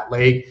want him in that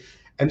league,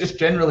 and just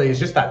generally, is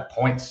just that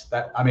points.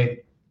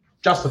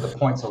 Just for the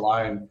points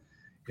alone,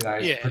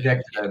 he's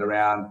projected at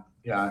around,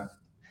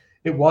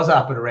 it was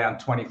up at around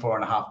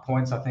 24.5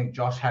 points. I think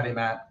Josh had him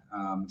at.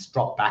 It's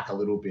dropped back a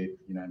little bit,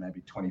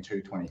 maybe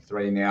 22,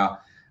 23 now.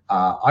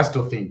 I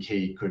still think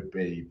he could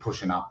be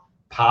pushing up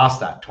past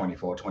that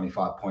 24,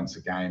 25 points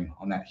a game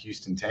on that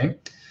Houston team.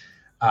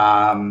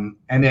 And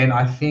then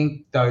I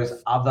think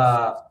those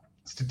other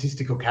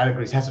statistical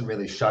categories hasn't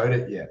really showed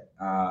it yet.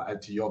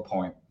 To your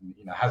point,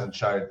 hasn't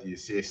showed the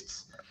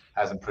assists,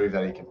 hasn't proved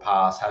that he can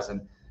pass,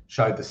 hasn't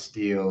showed the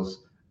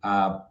steals.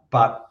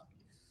 But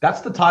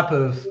that's the type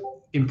of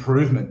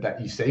improvement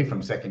that you see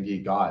from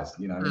second-year guys,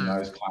 in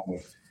those kind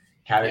of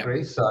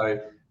categories. Yep. So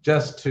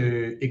just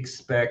to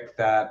expect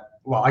that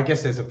well, I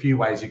guess there's a few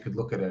ways you could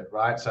look at it,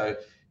 right? So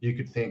you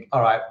could think,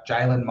 all right,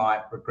 Jalen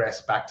might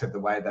regress back to the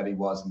way that he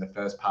was in the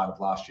first part of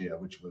last year,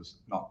 which was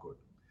not good.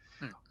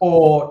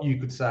 Or you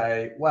could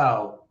say,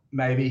 well,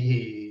 maybe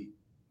he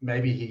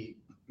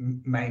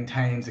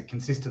maintains a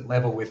consistent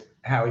level with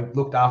how he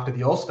looked after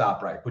the All-Star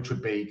break, which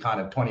would be kind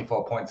of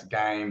 24 points a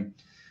game,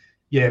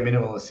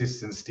 minimal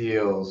assists and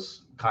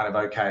steals, kind of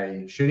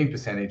okay shooting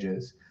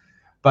percentages.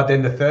 But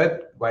then the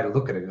third way to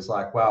look at it is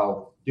like,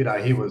 well,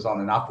 he was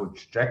on an upward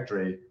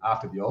trajectory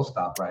after the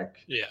All-Star break.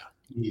 Yeah.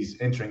 He's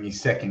entering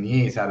his second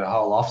year. He's had a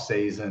whole off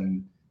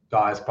season.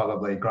 Guy's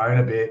probably grown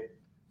a bit.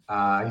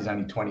 He's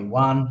only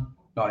 21,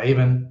 not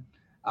even.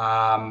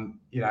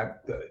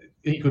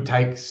 He could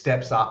take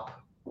steps up,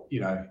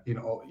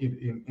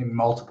 in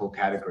multiple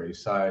categories.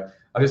 So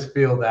I just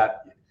feel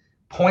that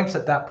points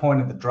at that point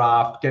of the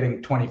draft,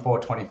 getting 24,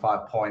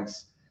 25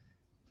 points,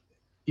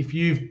 if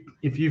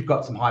you've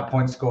got some high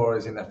point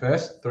scorers in the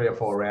first 3 or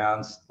 4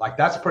 rounds, like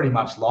that's pretty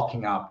much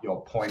locking up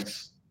your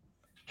points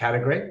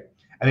category.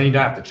 And then you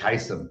don't have to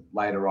chase them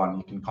later on.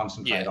 You can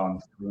concentrate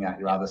on filling out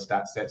your other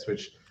stat sets,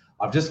 which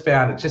I've just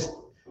found just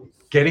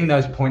getting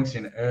those points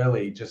in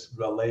early just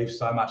relieves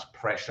so much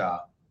pressure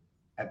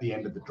at the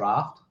end of the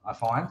draft, I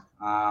find.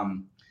 I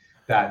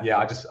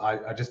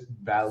just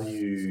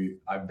value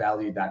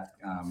that,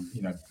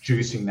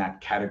 juicing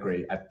that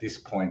category at this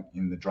point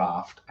in the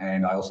draft.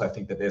 And I also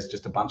think that there's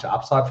just a bunch of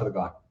upside for the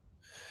guy.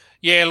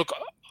 Yeah, look,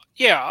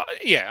 yeah.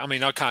 I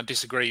mean, I can't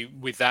disagree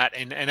with that.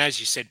 And as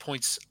you said,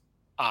 points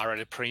are at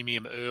a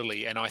premium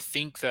early. And I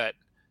think that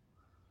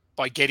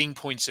by getting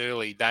points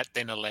early, that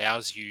then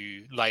allows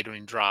you later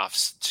in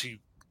drafts to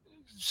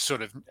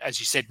sort of, as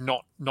you said,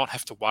 not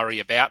have to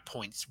worry about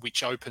points,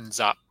 which opens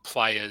up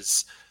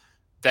players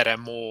that are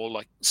more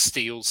like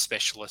steal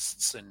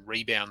specialists and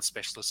rebound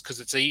specialists, because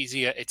it's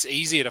easier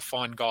to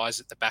find guys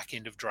at the back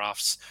end of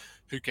drafts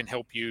who can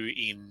help you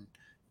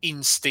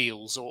in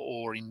steals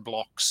or in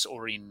blocks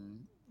or in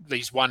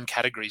these one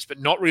categories, but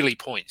not really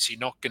points. You're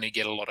not going to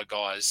get a lot of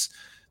guys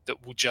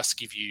that will just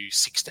give you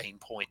 16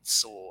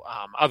 points or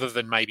other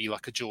than maybe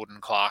like a Jordan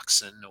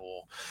Clarkson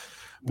or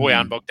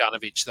Bojan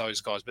Bogdanovic,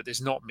 those guys, but there's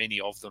not many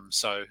of them.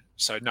 So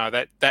no,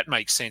 that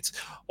makes sense.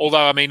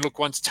 Although, I mean, look,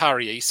 once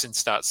Tari Eason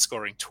starts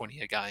scoring 20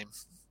 a game,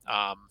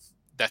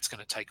 that's going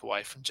to take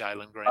away from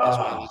Jalen Green as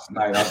well.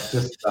 Mate, I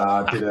just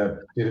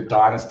did a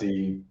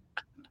dynasty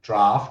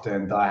draft,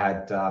 and I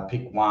had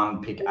pick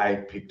 1, pick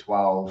 8, pick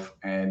 12,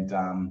 and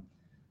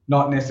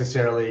not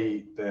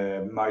necessarily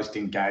the most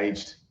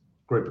engaged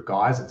group of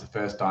guys. It's the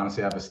first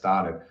dynasty I ever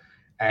started.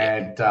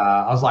 And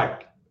I was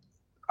like,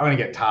 I'm going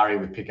to get Tari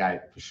with pick 8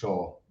 for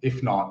sure.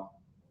 If not,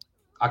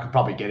 I could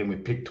probably get him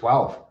with pick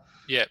 12.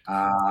 Yeah.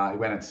 He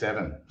went at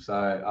 7. So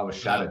I was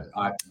shattered.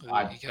 I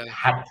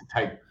had to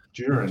take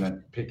Duran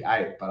at pick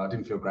 8, but I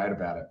didn't feel great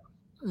about it.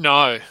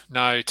 No.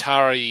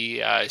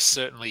 Tari is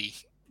certainly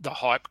the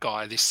hype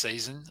guy this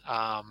season.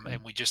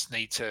 And we just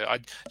need to, I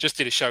just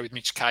did a show with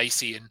Mitch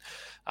Casey,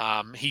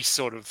 and he's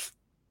sort of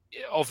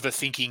the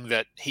thinking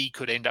that he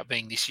could end up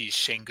being this year's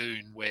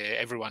Şengün, where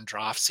everyone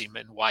drafts him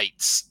and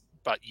waits,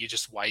 but you're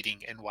just waiting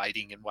and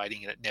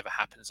it never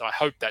happens. I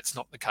hope that's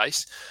not the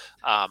case.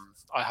 I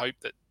hope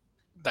that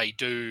they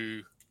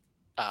do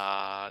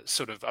not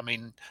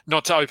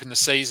to open the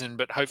season,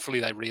 but hopefully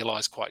they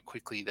realise quite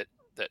quickly that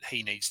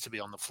he needs to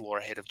be on the floor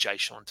ahead of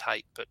Jae'Sean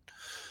Tate. But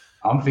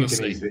I'm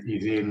thinking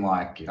he's in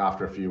like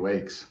after a few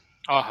weeks.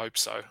 I hope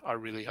so. I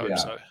really hope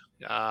so.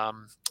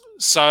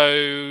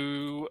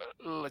 So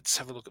let's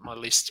have a look at my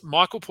list.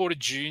 Michael Porter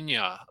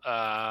Jr.,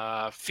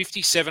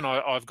 57,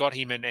 I've got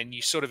him, and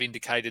you sort of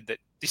indicated that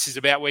this is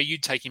about where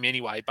you'd take him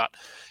anyway, but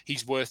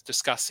he's worth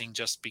discussing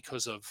just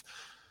because of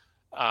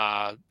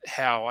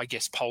how, I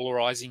guess,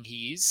 polarizing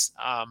he is.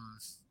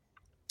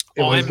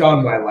 He's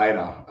going way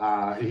later.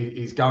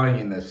 He's going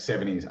in the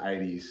 70s,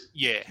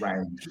 80s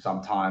range,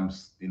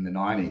 sometimes in the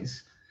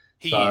 90s.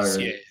 He is.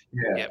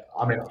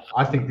 I mean,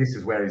 I think this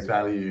is where his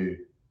value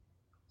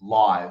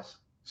lies,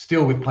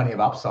 still with plenty of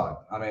upside.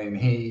 I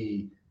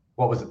mean,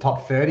 what was the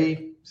top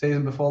 30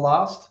 season before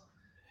last?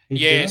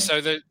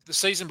 So the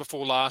season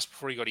before last,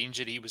 before he got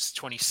injured, he was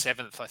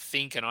 27th, I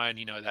think, and I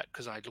only know that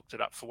because I looked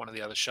it up for one of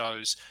the other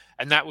shows,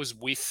 and that was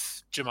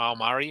with Jamal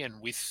Murray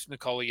and with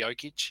Nikola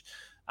Jokic.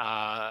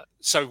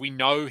 So we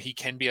know he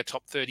can be a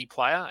top 30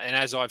 player, and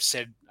as I've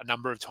said a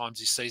number of times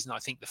this season, I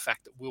think the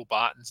fact that Will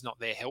Barton's not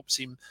there helps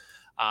him.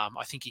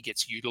 I think he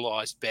gets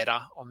utilised better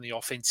on the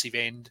offensive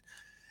end.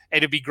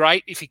 It'd be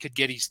great if he could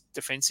get his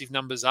defensive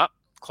numbers up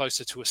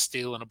closer to a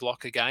steal and a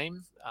block a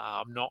game.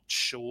 I'm not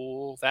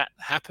sure that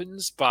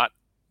happens, but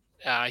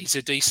he's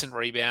a decent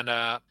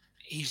rebounder.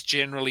 He's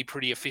generally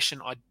pretty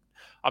efficient.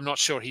 I'm not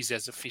sure he's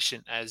as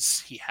efficient as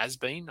he has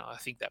been. I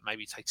think that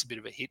maybe takes a bit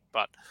of a hit.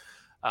 But,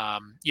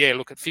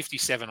 look, at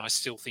 57, I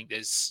still think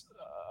there's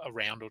a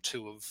round or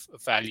two of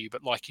value.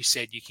 But like you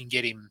said, you can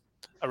get him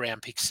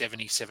around pick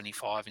 70,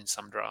 75 in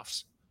some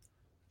drafts.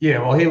 Yeah,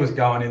 well, he was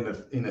going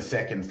in the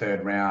second,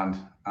 third round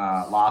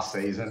last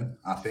season,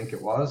 I think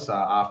it was,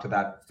 after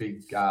that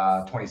big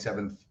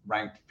 27th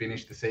ranked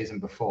finish the season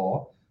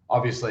before.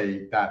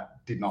 obviously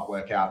that did not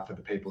work out for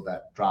the people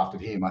that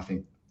drafted him. I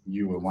think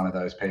you were one of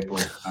those people,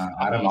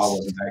 Adam. I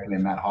wasn't taking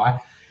him that high,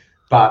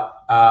 but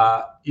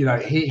you know,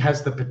 he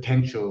has the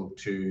potential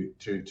to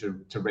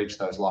reach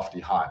those lofty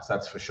heights.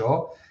 That's for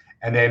sure.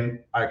 And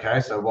then, okay,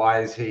 so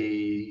why is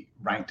he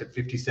ranked at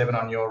 57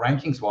 on your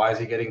rankings? Why is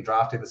he getting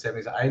drafted in the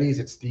 70s and 80s?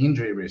 It's the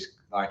injury risk.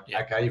 Like,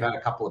 okay, you've had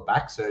a couple of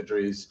back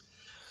surgeries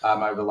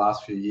over the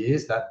last few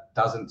years. That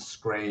doesn't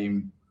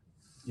scream,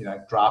 you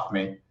know, draft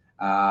me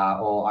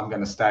or I'm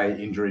going to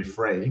stay injury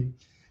free.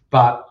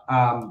 But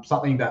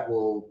something that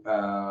will,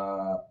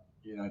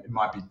 you know, it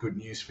might be good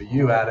news for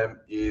you, Adam,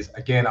 is,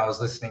 again, I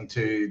was listening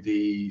to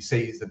the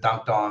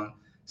Dunked On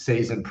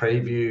season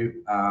preview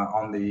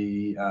on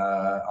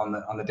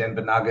the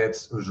Denver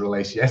Nuggets. It was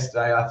released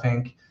yesterday, I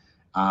think.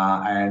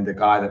 And the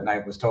guy that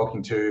Nate was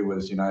talking to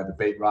was, you know, the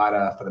beat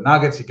writer for the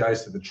Nuggets. He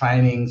goes to the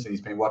trainings and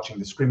he's been watching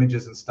the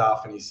scrimmages and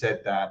stuff. And he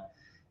said that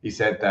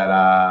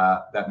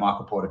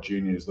Michael Porter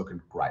Jr. is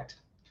looking great.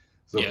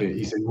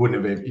 He said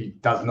he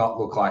does not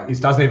look like, he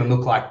doesn't even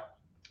look like,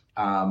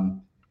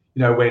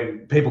 you know,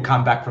 when people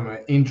come back from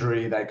an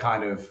injury, they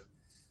kind of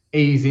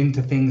ease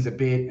into things a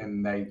bit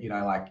and they, you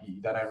know, like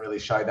they don't really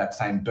show that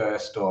same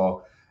burst,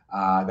 or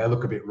they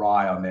look a bit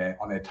wry on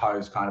their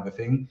toes, kind of a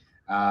thing.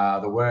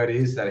 The word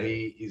is that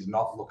he is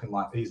not looking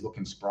like, he's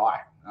looking spry.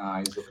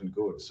 He's looking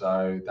good.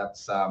 So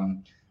that's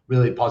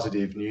really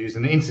positive news.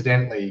 And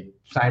incidentally,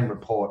 same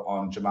report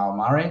on Jamal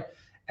Murray.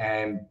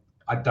 And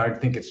I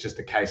don't think it's just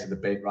a case of the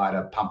beat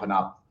writer pumping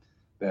up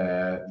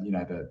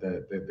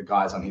the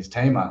guys on his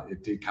team.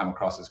 It did come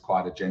across as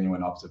quite a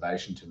genuine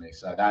observation to me.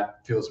 So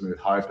that fills me with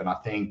hope. And I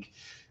think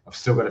I've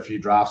still got a few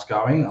drafts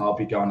going. I'll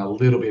be going a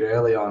little bit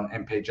early on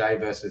MPJ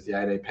versus the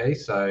ADP.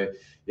 So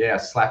yeah,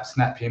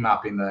 snap him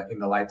up in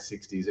the late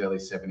 60s, early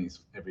 70s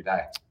every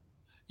day.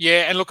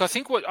 Yeah, and look, I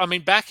think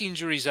back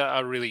injuries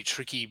are really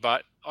tricky,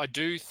 but I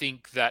do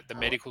think that the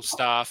medical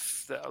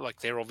staff, like,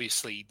 they're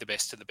obviously the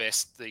best of the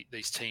best.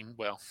 These teams,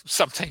 well,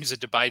 some teams are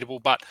debatable,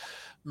 but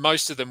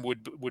most of them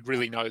would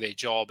really know their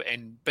job.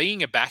 And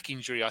being a back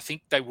injury, I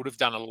think they would have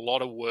done a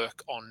lot of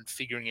work on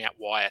figuring out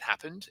why it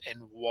happened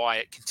and why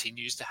it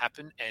continues to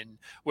happen. And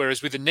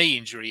whereas with a knee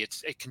injury,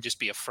 it can just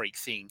be a freak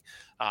thing,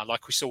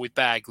 like we saw with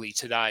Bagley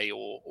today,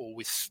 or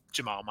with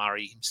Jamal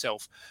Murray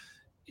himself.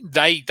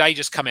 They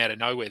just come out of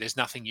nowhere. There's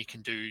nothing you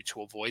can do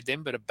to avoid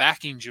them. But a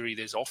back injury,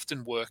 there's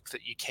often work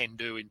that you can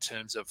do in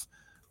terms of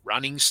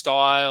running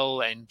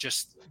style and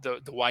just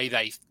the way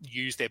they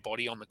use their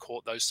body on the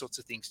court, those sorts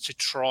of things, to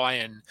try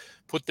and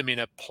put them in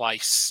a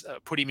place,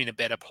 put him in a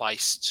better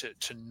place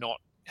to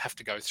not have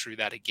to go through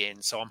that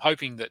again. So I'm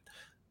hoping that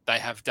they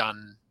have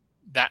done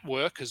that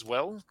work as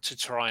well to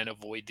try and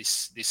avoid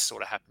this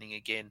sort of happening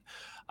again.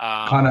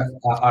 Kind of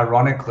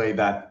ironically,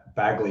 that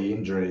Bagley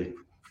injury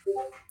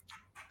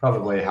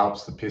probably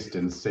helps the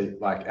Pistons see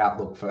like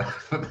outlook for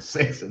the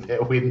season,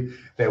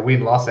 their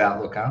win-loss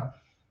outlook, huh?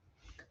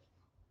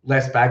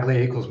 Less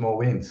Bagley equals more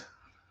wins.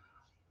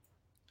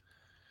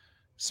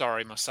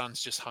 Sorry, my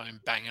son's just home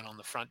banging on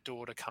the front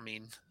door to come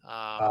in.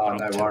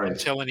 No worries. I'm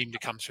telling him to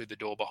come through the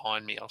door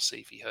behind me. I'll see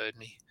if he heard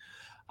me.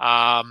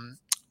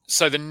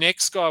 So the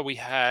next guy we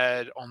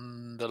had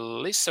on the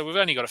list, so we've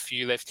only got a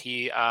few left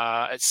here.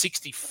 At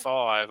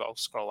 65, I'll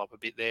scroll up a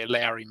bit there,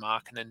 Lauri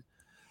Markkanen.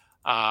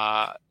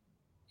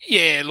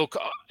 Yeah, look,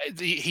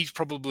 he's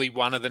probably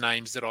one of the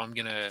names that I'm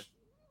going to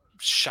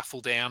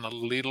shuffle down a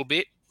little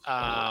bit.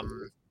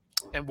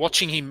 And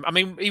watching him, I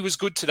mean, he was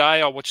good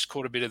today. I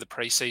caught a bit of the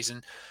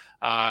preseason.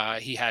 I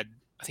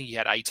think he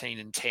had 18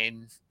 and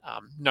 10.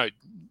 No,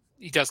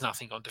 he does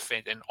nothing on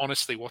defense. And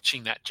honestly,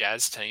 watching that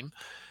Jazz team,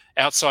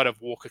 outside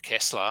of Walker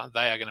Kessler,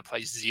 they are going to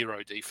play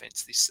zero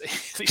defense this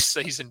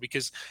season,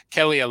 because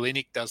Kelly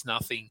Olynyk does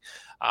nothing.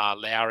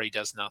 Lowry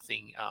does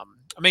nothing. I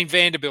mean,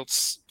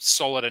 Vanderbilt's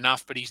solid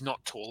enough, but he's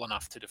not tall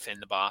enough to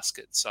defend the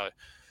basket. So,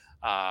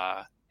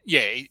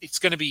 it's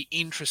going to be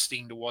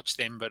interesting to watch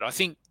them. But I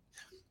think,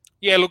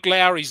 look,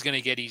 Lowry's going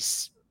to get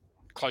his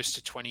close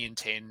to 20 and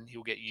 10.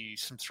 He'll get you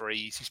some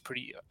threes. He's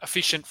pretty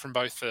efficient from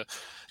both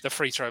the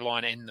free throw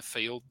line and the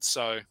field.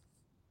 So,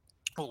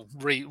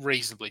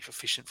 reasonably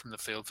efficient from the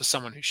field for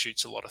someone who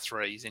shoots a lot of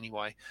threes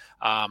anyway.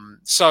 I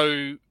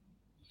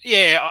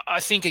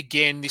think,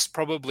 again, this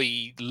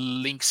probably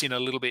links in a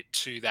little bit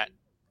to that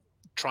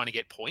trying to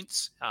get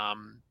points,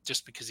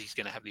 just because he's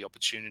going to have the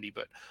opportunity.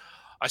 But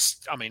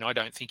I mean, I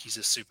don't think he's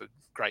a super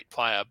great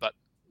player, but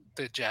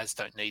the Jazz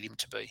don't need him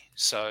to be.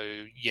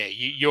 So,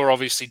 you're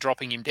obviously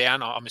dropping him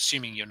down. I'm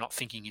assuming you're not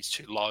thinking he's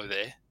too low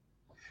there.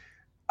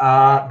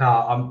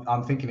 No,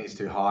 I'm thinking he's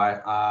too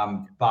high.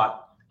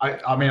 But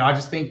I mean, I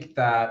just think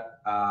that,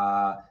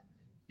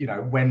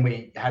 when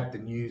we had the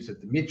news of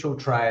the Mitchell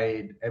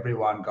trade,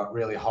 everyone got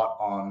really hot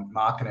on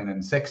Markkanen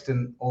and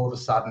Sexton. All of a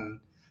sudden,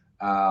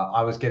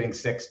 I was getting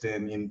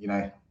Sexton in,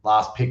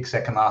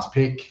 second last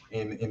pick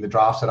in the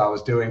drafts that I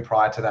was doing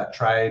prior to that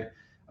trade.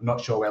 I'm not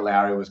sure where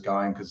Lowry was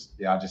going because,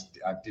 I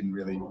didn't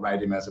really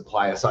rate him as a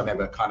player, so I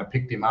never kind of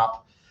picked him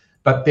up.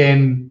 But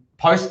then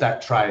post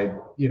that trade,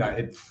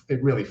 it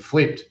really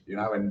flipped,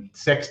 and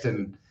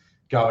Sexton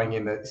going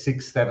in the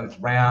 6th, 7th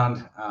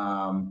round.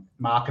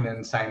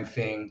 Markkanen, same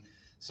thing.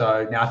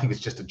 So now I think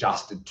it's just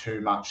adjusted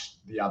too much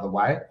the other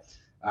way.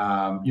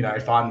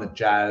 If I'm the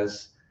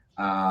Jazz,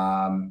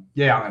 I'm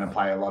going to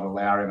play a lot of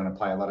Lowry. I'm going to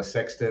play a lot of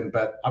Sexton.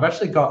 But I've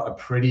actually got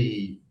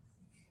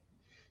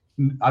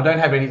I don't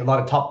have a lot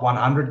of top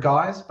 100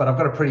 guys, but I've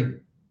got a pretty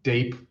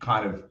deep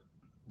kind of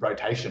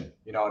rotation.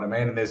 You know what I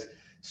mean? And there's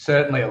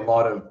certainly a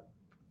lot of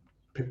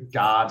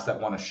guards that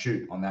want to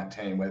shoot on that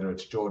team, whether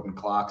it's Jordan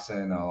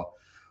Clarkson or,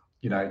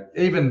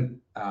 even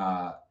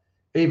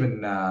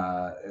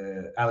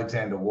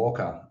Alexander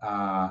Walker,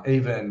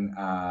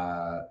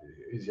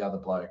 who's the other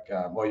bloke?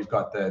 You've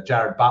got the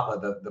Jared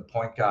Butler, the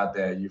point guard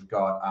there. You've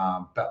got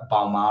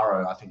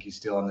Balmaro. I think he's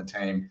still on the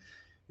team.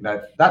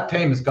 That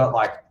team has got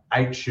like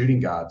 8 shooting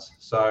guards.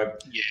 So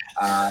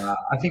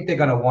I think they're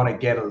going to want to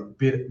get a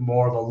bit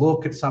more of a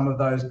look at some of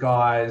those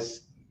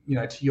guys.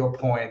 To your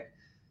point,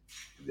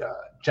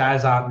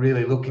 Jazz aren't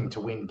really looking to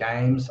win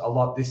games a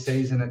lot this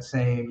season, it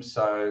seems.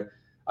 So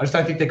I just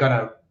don't think they're going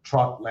to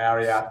trot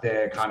Lowry out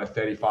there kind of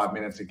 35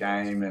 minutes a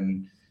game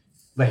and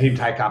let him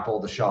take up all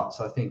the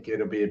shots. I think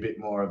it'll be a bit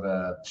more of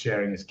a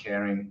sharing is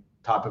caring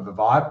type of a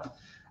vibe.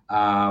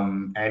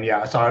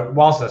 So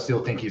whilst I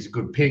still think he's a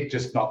good pick,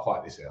 just not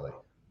quite this early.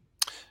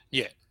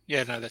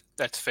 Yeah, no,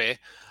 that's fair.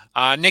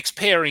 Next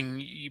pairing,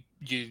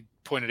 you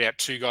pointed out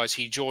 2 guys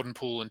here, Jordan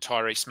Poole and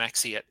Tyrese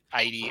Maxey at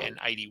 80 and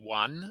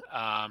 81.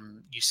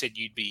 You said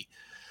you'd be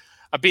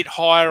a bit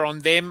higher on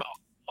them.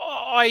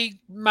 I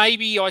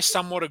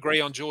somewhat agree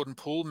on Jordan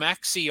Poole.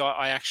 Maxey,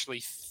 I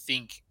actually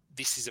think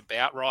this is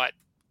about right.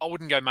 I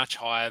wouldn't go much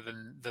higher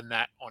than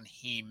that on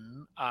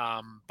him.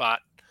 But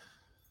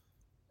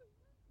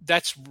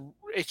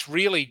it's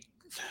really,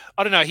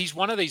 I don't know. He's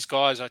one of these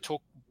guys. I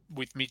talked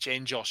with Mitch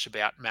and Josh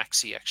about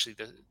Maxey actually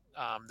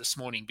this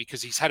morning,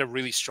 because he's had a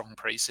really strong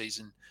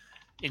preseason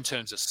in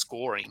terms of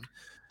scoring,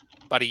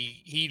 but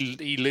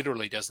he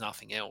literally does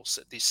nothing else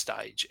at this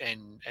stage.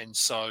 And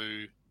so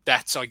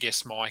that's, I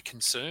guess, my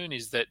concern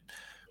is that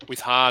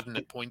with Harden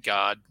at point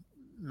guard,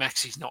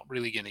 Maxey's not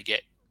really going to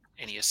get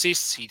any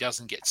assists. He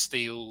doesn't get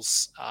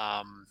steals.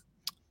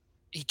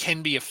 He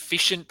can be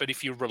efficient, but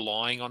if you're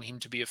relying on him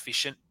to be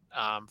efficient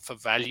for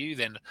value,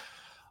 then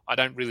I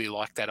don't really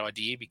like that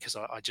idea, because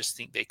I just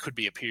think there could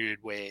be a period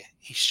where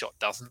his shot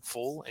doesn't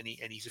fall and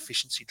his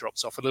efficiency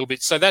drops off a little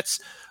bit. So that's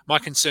my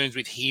concerns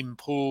with him.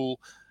 Poole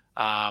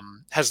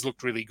has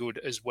looked really good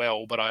as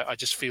well, but I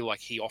just feel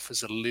like he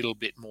offers a little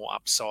bit more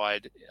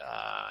upside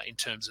in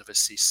terms of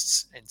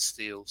assists and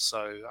steals.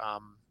 So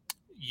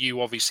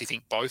you obviously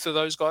think both of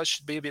those guys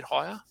should be a bit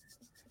higher?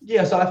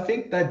 Yeah, so I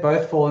think they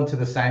both fall into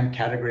the same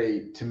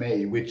category to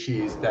me, which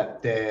is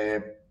that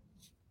they're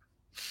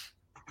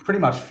pretty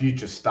much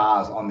future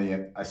stars on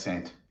the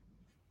ascent.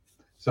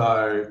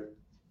 So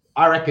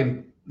I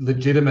reckon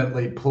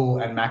legitimately Poole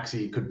and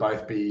Maxey could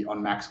both be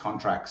on max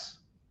contracts,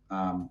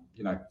 on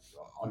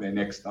their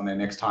next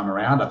time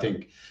around. I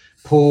think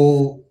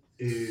Poole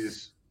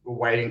is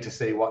waiting to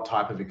see what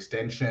type of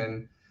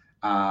extension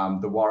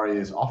the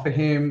Warriors offer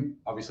him.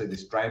 Obviously,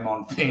 this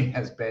Draymond thing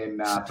has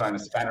been thrown a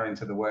spanner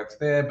into the works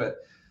there, but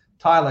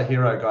Tyler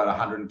Hero got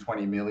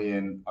 $120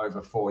 million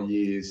over 4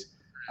 years.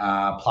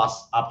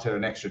 Plus up to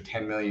an extra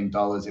 $10 million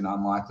in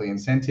unlikely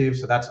incentives.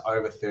 So that's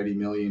over $30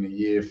 million a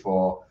year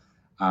for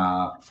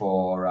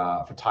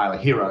Tyler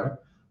Hero.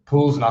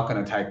 Poole's not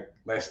going to take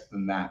less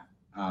than that.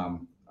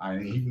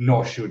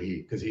 Nor should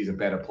he, because he's a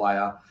better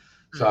player.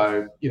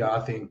 So, I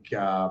think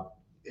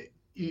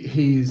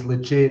he's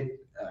legit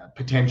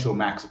potential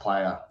max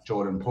player,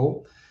 Jordan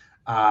Poole.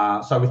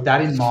 So with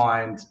that in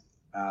mind,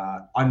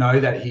 I know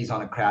that he's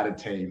on a crowded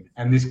team,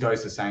 and this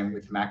goes the same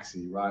with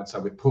Maxey, right? So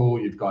with Poole,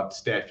 you've got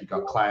Steph, you've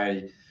got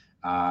Clay,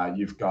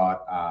 you've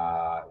got,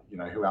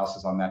 who else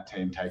is on that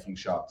team taking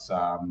shots?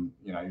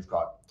 You've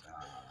got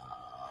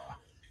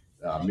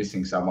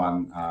missing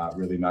someone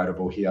really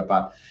notable here,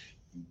 but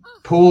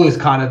Poole is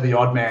kind of the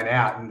odd man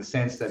out in the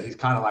sense that he's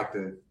kind of like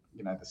the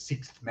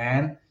 6th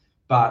man.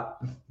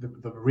 But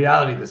the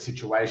reality of the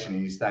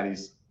situation is that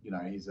he's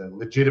a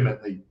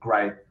legitimately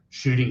great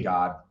shooting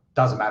guard.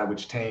 Doesn't matter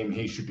which team,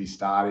 he should be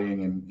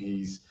starting, and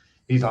he's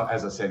on,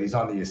 as I said, he's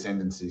on the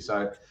ascendancy.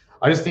 So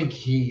I just think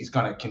he's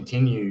going to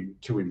continue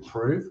to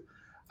improve.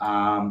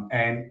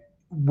 And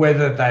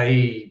whether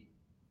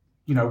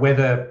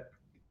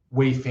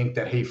we think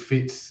that he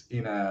fits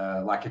in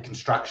a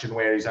construction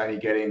where he's only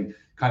getting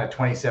kind of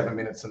 27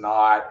 minutes a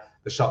night,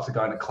 the shots are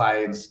going to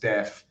Clay and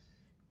Steph.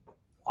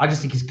 I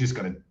just think he's just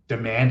going to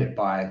demand it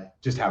by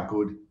just how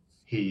good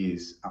he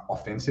is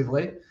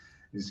offensively.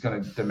 He's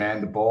going to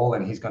demand the ball,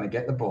 and he's going to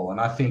get the ball. And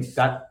I think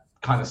that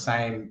kind of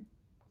same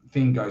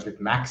thing goes with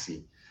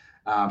Maxey.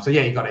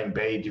 You've got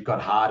Embiid, you've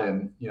got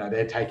Harden,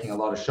 they're taking a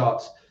lot of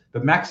shots.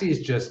 But Maxey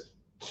is just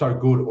so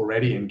good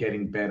already and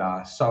getting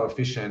better, so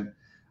efficient.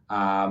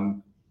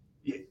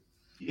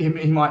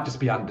 He might just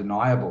be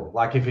undeniable.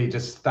 Like if he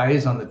just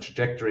stays on the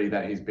trajectory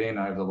that he's been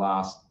over the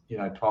last,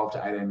 12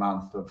 to 18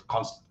 months of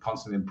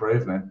constant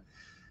improvement,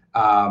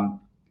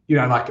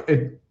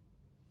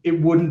 it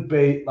wouldn't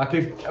be like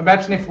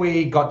imagine if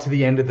we got to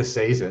the end of the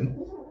season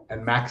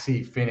and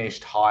Maxi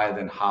finished higher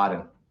than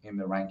Harden in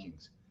the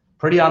rankings.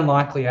 Pretty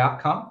unlikely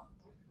outcome,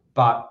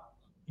 but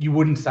you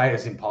wouldn't say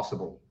it's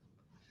impossible.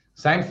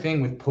 Same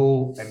thing with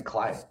Poole and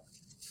Clay.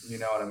 You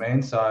know what I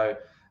mean? So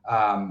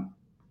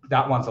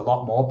that one's a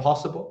lot more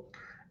possible.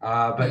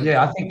 But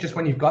yeah, I think just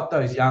when you've got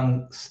those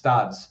young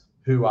studs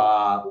who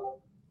are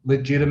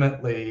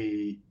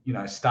legitimately,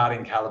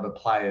 starting caliber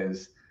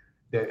players,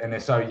 and they're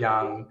so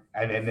young,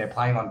 and then they're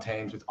playing on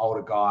teams with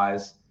older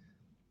guys,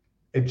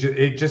 it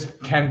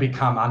just can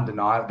become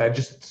undeniable. They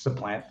just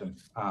supplant them,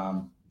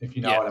 if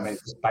you know what I mean,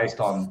 just based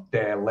on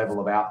their level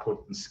of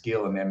output and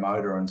skill and their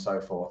motor and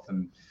so forth.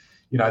 And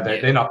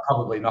they're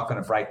probably not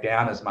going to break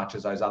down as much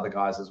as those other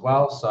guys as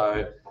well.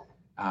 So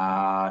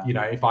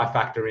if I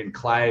factor in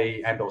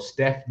Clay and or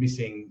Steph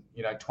missing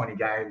 20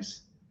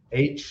 games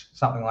each,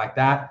 something like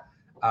that,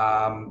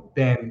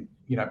 then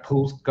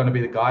Poole's going to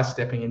be the guy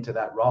stepping into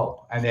that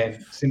role. And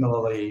then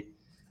similarly,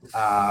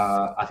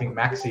 I think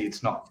Maxi,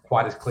 it's not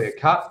quite as clear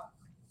cut,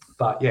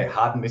 but yeah,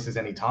 Harden misses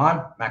any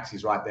time,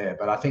 Maxi's right there.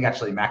 But I think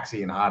actually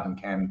Maxi and Harden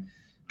can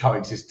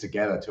coexist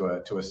together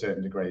to a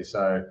certain degree.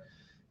 So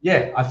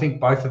yeah, I think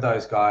both of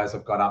those guys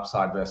have got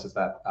upside versus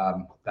that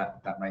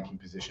ranking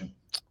position.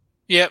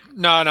 Yeah,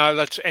 no,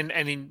 that's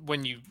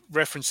when you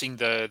referencing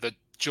the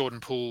Jordan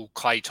Poole,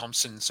 Klay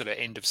Thompson sort of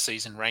end of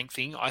season rank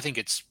thing, I think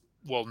it's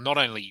not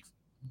only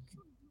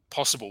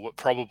possible but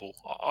probable.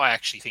 I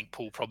actually think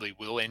Poole probably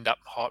will end up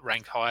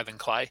ranked higher than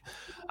Klay.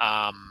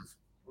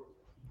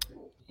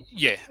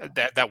 Yeah,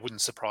 that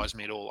wouldn't surprise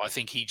me at all. I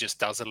think he just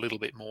does a little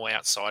bit more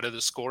outside of the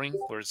scoring,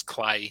 whereas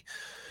Klay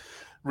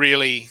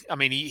really, I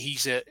mean,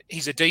 he's a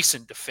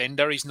decent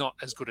defender. He's not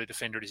as good a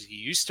defender as he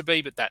used to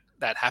be, but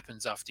that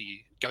happens after you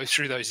go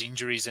through those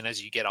injuries and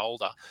as you get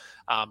older.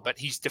 But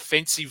his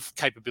defensive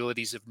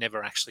capabilities have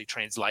never actually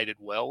translated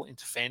well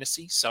into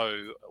fantasy.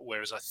 So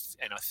whereas I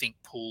think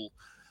Poole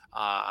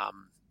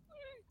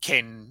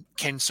can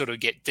sort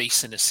of get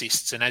decent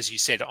assists, and as you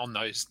said, on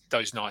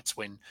those nights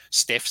when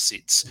Steph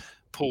sits,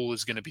 Poole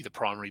is going to be the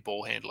primary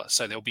ball handler.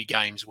 So there'll be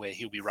games where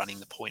he'll be running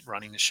the point,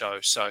 running the show.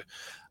 So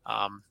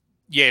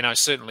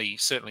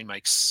certainly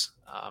makes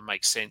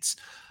sense.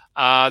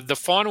 The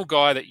final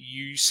guy that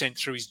you sent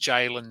through is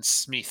Jalen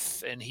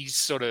Smith, and he's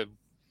sort of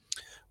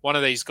one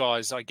of these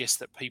guys, I guess,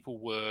 that people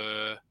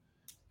were,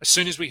 as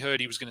soon as we heard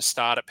he was going to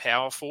start at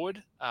power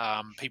forward,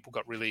 people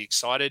got really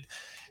excited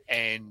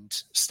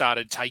and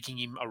started taking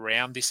him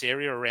around this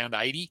area, around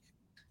 80.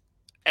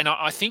 And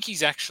I think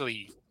he's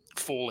actually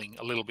falling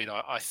a little bit.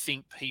 I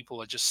think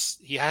people are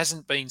he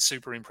hasn't been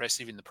super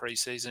impressive in the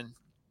preseason.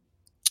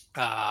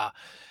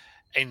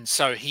 And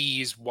so he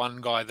is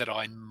one guy that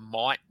I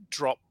might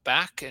drop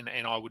back, and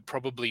I would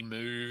probably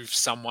move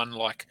someone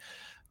like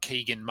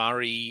Keegan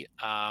Murray,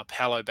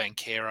 Paolo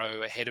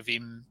Banchero ahead of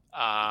him,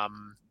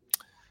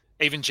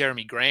 even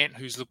Jeremy Grant,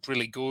 who's looked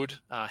really good.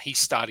 He's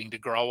starting to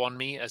grow on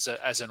me as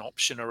an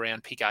option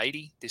around pick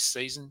 80 this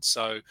season.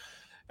 So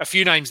a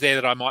few names there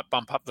that I might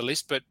bump up the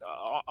list, but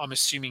I'm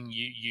assuming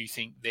you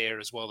think there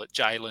as well that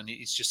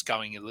Jalen is just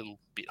going a little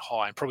bit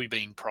high and probably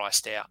being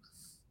priced out.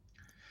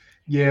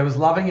 Yeah, I was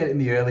loving it in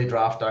the early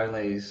draft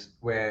onlys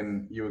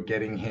when you were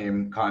getting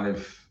him kind of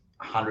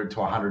 100 to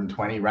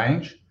 120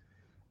 range.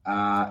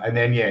 And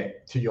then,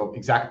 to your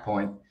exact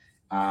point,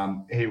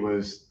 it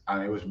was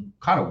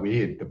kind of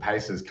weird, the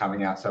Pacers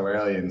coming out so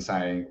early and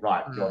saying,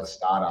 right, you're the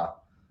starter.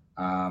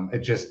 It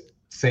just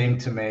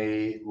seemed to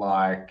me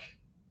like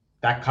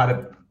that kind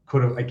of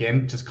could have,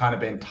 again, just kind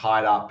of been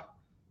tied up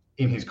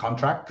in his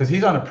contract, because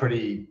he's on a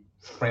pretty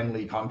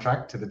friendly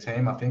contract to the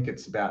team. I think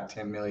it's about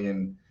 $10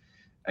 million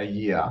a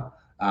year,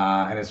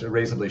 and it's a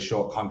reasonably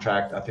short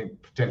contract. I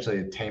think potentially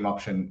a team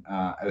option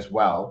as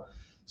well.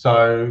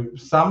 So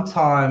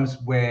sometimes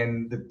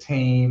when the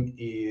team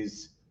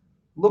is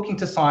looking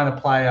to sign a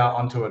player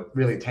onto a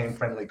really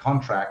team-friendly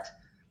contract,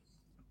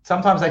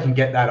 sometimes they can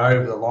get that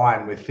over the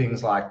line with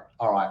things like,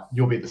 all right,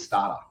 you'll be the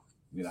starter,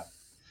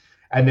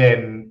 And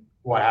then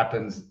what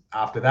happens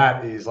after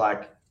that is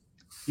the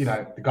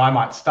guy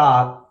might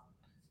start,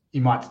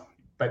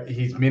 but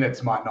his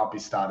minutes might not be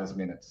starters'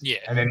 minutes. Yeah.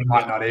 And then he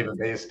might not even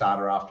be a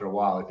starter after a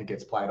while if he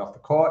gets played off the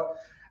court.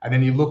 And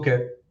then you look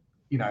at,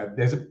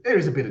 there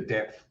is a bit of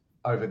depth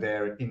over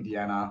there at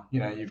Indiana.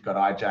 You've got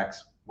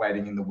Ajax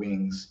waiting in the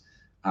wings.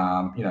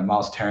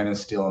 Miles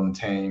Turner's still on the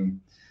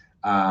team.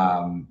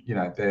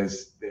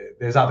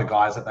 There's other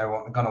guys that they're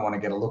going to want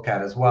to get a look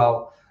at as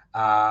well.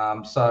 I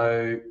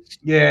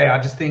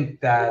just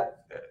think that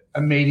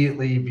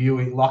immediately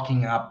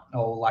locking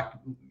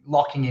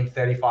in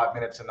 35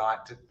 minutes a night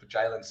for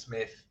Jalen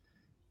Smith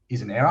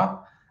is an error.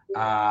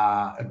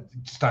 I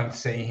just don't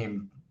see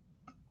him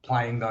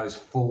playing those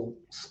full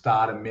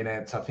starter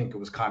minutes. I think it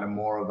was kind of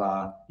more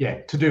of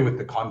to do with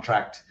the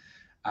contract.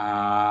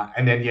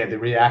 And then, the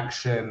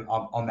reaction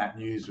on that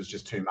news was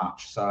just too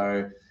much.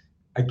 So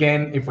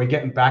again, if we're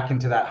getting back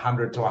into that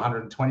 100 to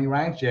 120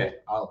 range,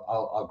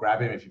 I'll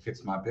grab him if he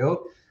fits my build.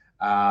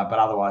 But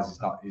otherwise,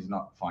 he's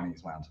not finding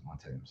his way onto my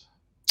teams.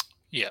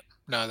 Yeah,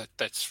 no,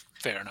 that's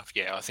fair enough.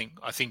 Yeah, I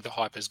think the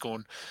hype has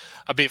gone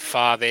a bit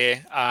far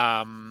there.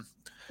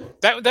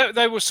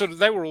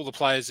 they were all the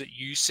players that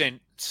you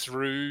sent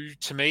through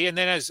to me, and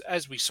then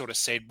as we sort of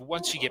said,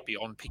 once you get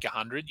beyond pick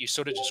 100, you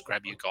sort of just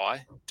grab your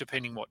guy,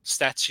 depending what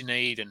stats you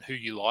need and who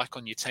you like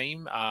on your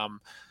team.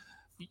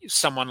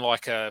 Someone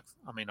like I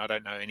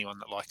don't know anyone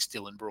that likes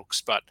Dylan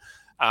Brooks, but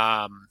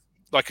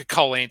like a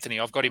Cole Anthony,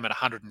 I've got him at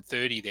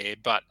 130 there,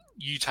 but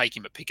you take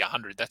him at pick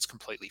 100, that's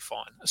completely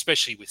fine,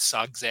 especially with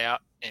Suggs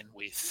out and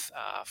with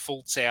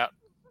Fultz out.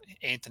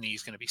 Anthony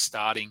is going to be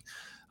starting.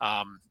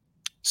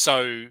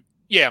 So,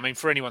 yeah, I mean,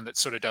 for anyone that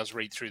sort of does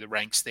read through the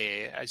ranks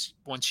there,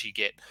 once you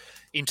get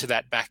into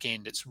that back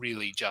end, it's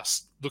really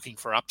just looking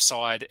for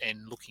upside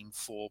and looking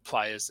for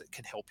players that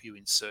can help you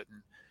in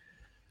certain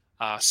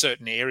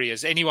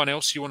areas. Anyone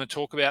else you want to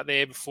talk about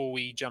there before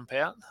we jump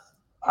out?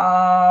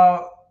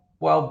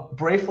 Well,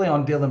 briefly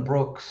on Dylan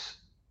Brooks,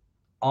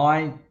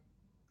 I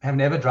have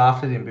never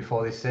drafted him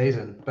before this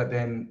season, but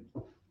then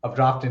I've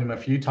drafted him a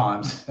few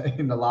times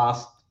in the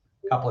last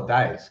couple of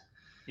days.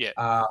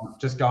 Yeah.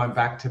 Just going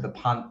back to the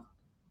punt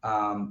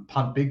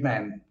big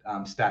man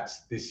stats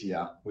this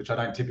year, which I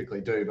don't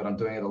typically do, but I'm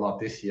doing it a lot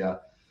this year.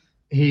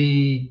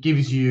 He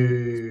gives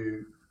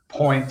you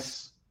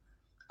points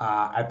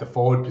at the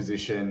forward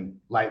position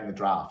late in the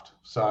draft.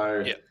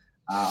 So yeah.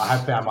 I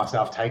have found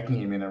myself taking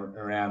him in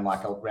around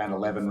round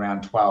 11,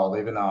 round 12,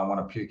 even though I want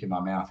to puke in my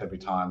mouth every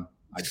time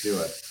I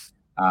do it.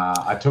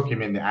 I took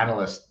him in the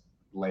analyst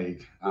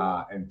league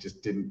and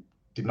just did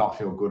not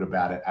feel good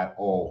about it at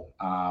all.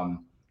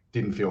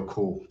 Didn't feel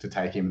cool to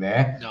take him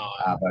there. No,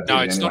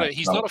 it's anyway.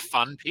 He's not a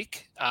fun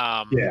pick.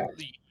 Yeah.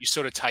 You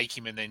sort of take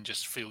him and then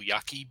just feel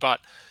yucky.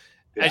 But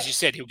as you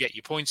said, he'll get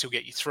you points, he'll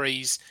get you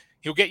threes,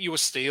 he'll get you a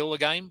steal a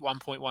game,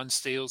 1.1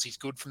 steals. He's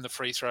good from the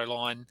free throw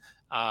line.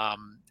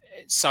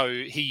 So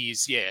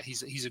he's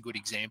a good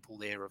example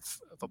there of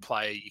a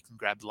player you can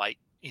grab late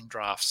in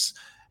drafts.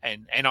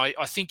 And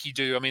I think you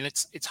do. I mean,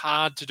 it's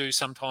hard to do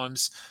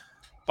sometimes,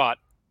 but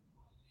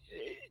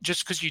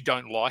just because you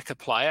don't like a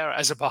player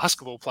as a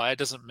basketball player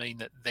doesn't mean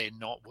that they're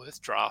not worth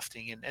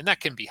drafting. And that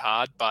can be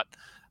hard, but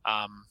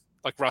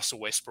like Russell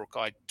Westbrook,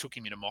 I took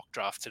him in a mock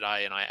draft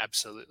today and I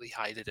absolutely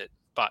hated it,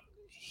 but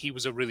he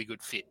was a really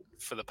good fit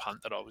for the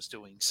punt that I was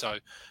doing. So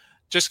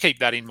just keep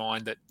that in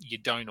mind, that you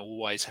don't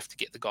always have to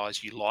get the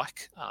guys you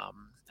like.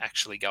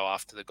 Actually go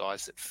after the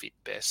guys that fit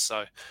best.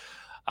 So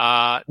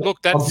look,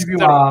 I'll give you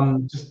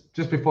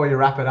just before you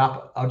wrap it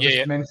up, I'll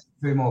just mention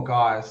two more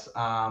guys.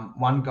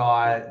 One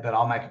guy that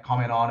I'll make a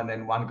comment on, and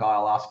then one guy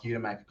I'll ask you to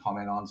make a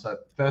comment on. So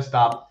first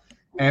up,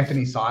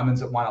 Anthony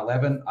Simons at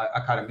 111.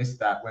 I kind of missed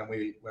that when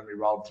we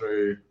rolled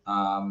through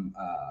when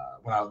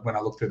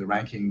I looked through the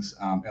rankings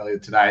earlier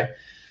today.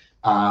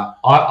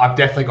 I've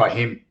definitely got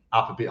him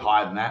up a bit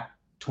higher than that,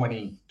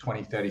 20,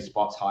 30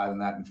 spots higher than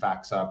that, in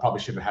fact. So I probably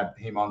should have had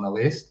him on the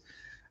list.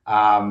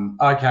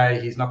 Okay,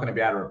 he's not going to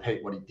be able to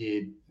repeat what he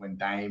did when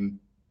Dame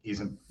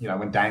isn't,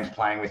 when Dame's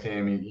playing with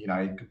him. He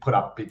could put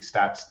up big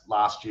stats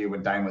last year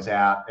when Dame was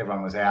out,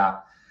 everyone was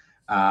out.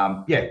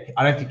 I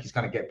don't think he's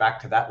going to get back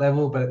to that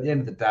level, but at the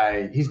end of the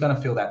day, he's going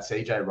to fill that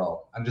CJ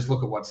role. And just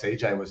look at what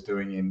CJ was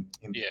doing in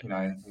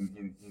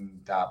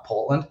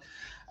Portland.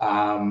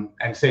 And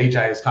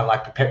CJ is kind of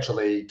like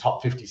perpetually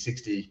top 50,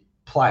 60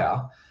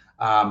 player.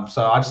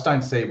 So I just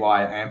don't see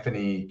why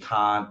Anthony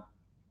can't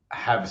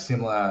have a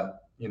similar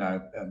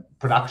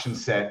production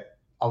set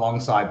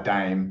alongside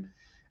Dame.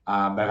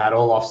 They've had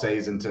all off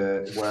season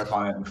to work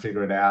on it and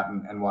figure it out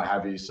and what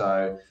have you.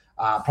 So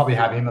probably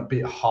have him a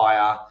bit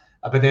higher.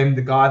 But then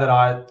the guy that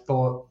I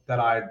thought that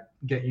I'd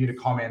get you to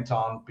comment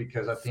on,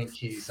 because I think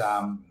he's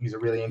a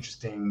really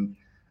interesting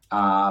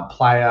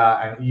player,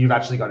 and you've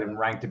actually got him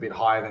ranked a bit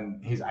higher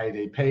than his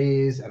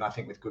ADP is, and I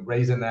think with good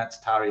reason. That's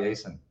Tari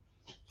Eason.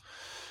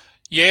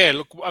 Yeah,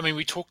 look, I mean,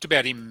 we talked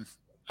about him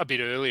a bit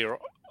earlier,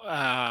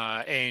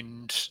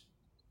 and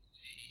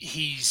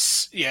I'm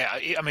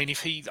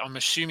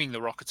assuming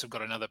the Rockets have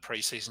got another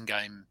preseason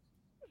game,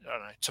 I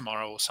don't know,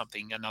 tomorrow or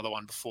something, another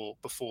one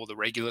before the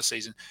regular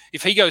season.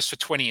 If he goes for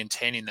 20 and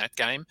 10 in that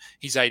game,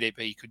 his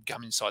ADP could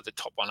come inside the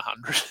top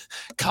 100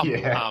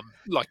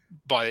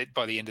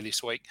 by the end of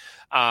this week.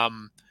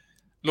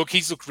 Look,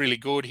 he's looked really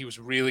good. He was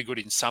really good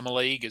in Summer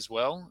League as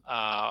well.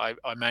 I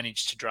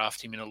managed to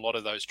draft him in a lot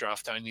of those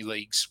draft-only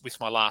leagues with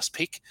my last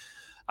pick.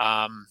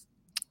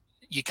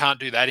 You can't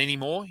do that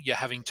anymore. You're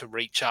having to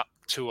reach up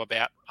to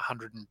about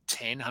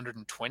 110,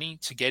 120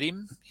 to get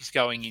him. He's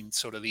going in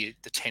sort of the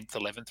 10th,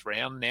 11th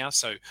round now.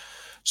 So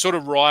sort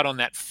of right on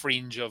that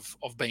fringe of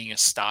being a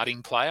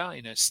starting player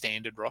in a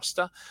standard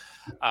roster.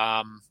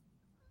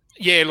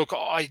 Look,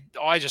 I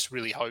just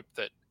really hope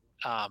that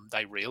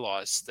they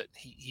realise that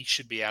he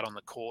should be out on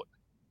the court.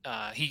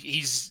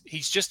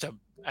 He's just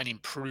an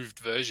improved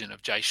version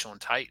of Jayshawn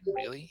Tate,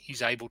 really.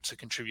 He's able to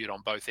contribute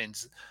on both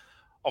ends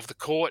of the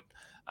court.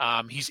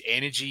 His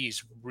energy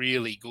is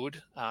really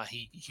good.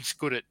 He's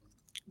good at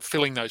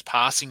filling those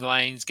passing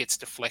lanes, gets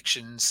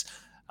deflections,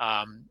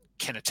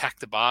 can attack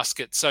the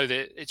basket. So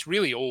it's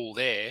really all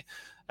there.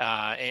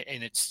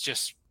 And it's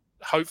just,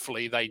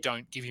 hopefully they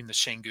don't give him the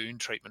Şengün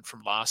treatment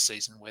from last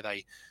season where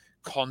they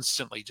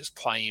constantly just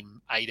play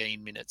him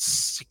 18 minutes,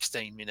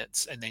 16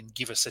 minutes, and then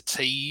give us a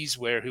tease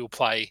where he'll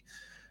play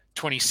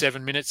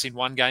 27 minutes in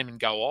one game and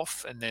go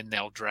off, and then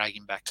they'll drag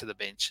him back to the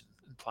bench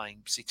and playing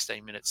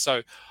 16 minutes.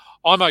 So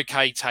I'm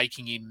okay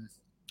taking him,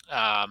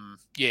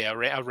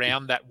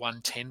 around that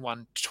 110,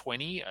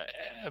 120.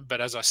 But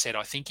as I said,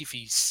 I think if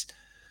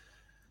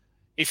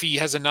he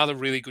has another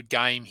really good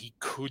game, he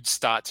could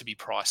start to be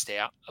priced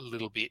out a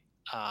little bit.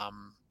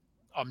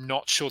 I'm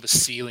not sure the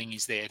ceiling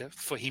is there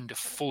for him to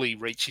fully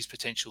reach his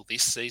potential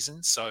this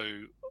season. So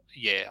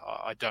yeah,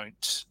 I'm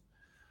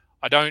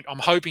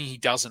hoping he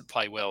doesn't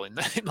play well in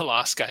the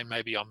last game.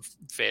 Maybe I'm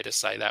fair to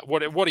say that.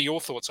 What are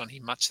your thoughts on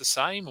him? Much the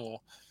same, or?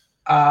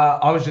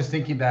 I was just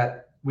thinking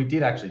that we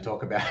did actually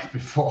talk about it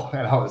before,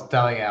 and I was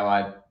telling how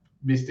I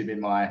missed him in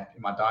my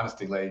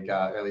dynasty league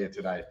earlier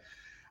today.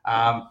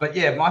 But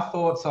yeah, my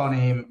thoughts on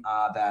him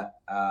are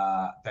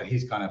that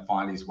he's going to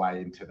find his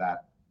way into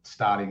that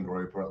starting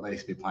group, or at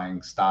least be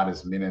playing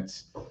starters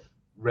minutes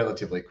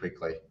relatively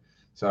quickly.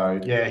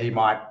 So yeah, he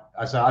might.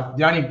 So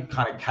the only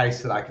kind of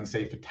case that I can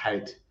see for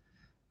Tate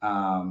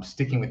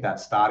sticking with that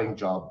starting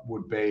job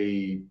would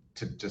be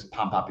to just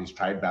pump up his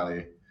trade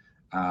value,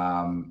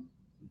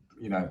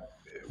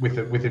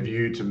 with a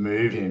view to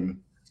move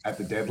him at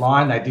the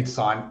deadline. They did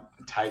sign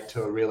Tate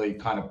to a really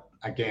kind of,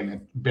 again,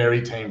 a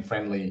very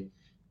team-friendly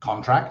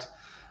contract.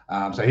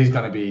 So he's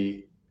going to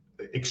be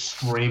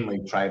extremely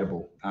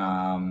tradable.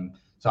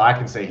 So I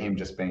can see him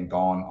just being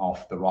gone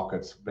off the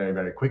Rockets very,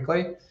 very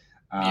quickly.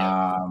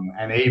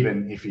 And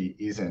even if he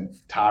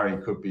isn't,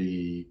 Tari could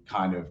be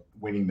kind of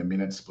winning the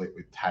minute split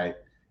with Tate,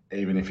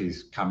 even if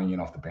he's coming in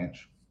off the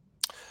bench.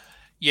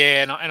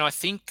 Yeah, and I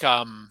think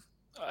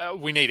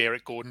we need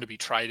Eric Gordon to be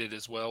traded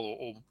as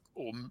well,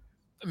 or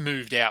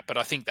moved out. But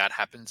I think that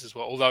happens as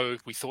well. Although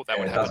we thought that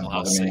would happen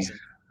last season.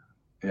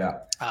 Yeah,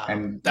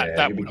 and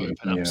that would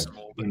open up some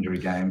more injury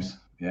games.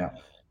 Yeah.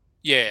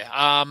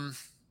 Yeah.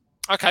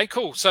 Okay,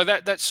 cool. So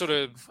that sort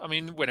of,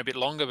 went a bit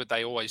longer, but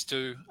they always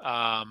do.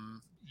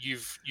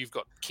 You've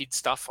got kid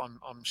stuff,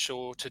 I'm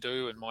sure, to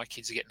do, and my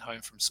kids are getting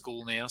home from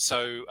school now.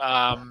 So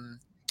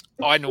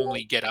I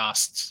normally get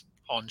asked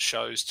on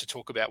shows to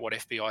talk about what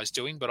FBI is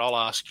doing, but I'll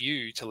ask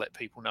you to let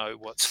people know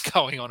what's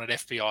going on at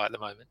FBI at the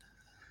moment.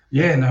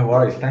 Yeah, no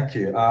worries. Thank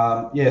you.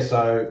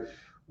 So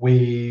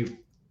the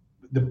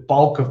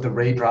bulk of the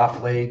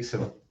redraft leagues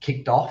have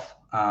kicked off.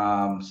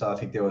 So I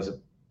think there was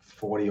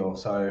 40 or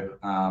so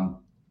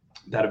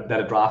that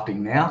are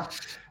drafting now.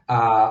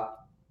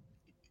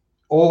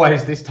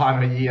 Always this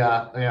time of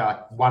year,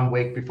 1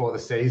 week before the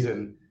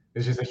season,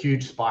 there's just a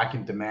huge spike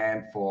in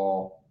demand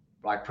for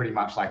pretty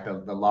much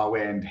the low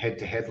end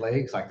head-to-head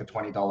leagues, like the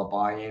 $20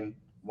 buy-in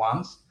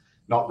ones,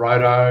 not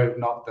Roto,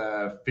 not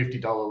the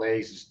 $50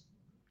 leagues, just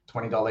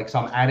 $20 leagues. So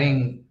I'm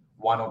adding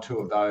one or two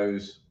of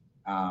those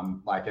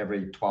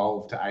every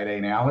 12 to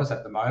 18 hours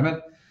at the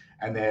moment,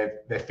 and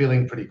they're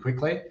filling pretty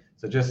quickly.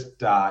 So just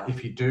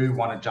if you do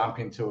want to jump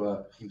into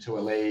a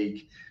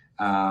league,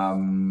 I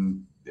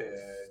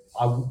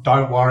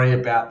don't worry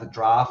about the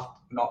draft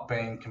not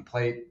being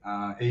complete.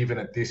 Even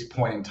at this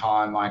point in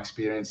time, my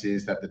experience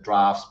is that the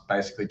drafts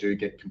basically do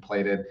get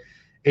completed,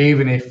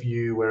 even if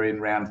you were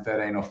in round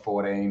 13 or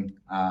 14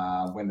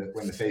 when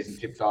the season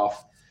tipped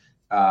off.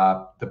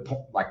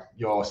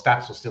 Your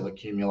stats will still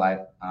accumulate,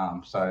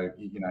 so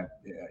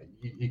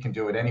you can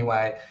do it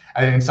anyway.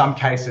 And in some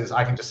cases,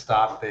 I can just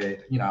start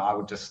I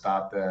would just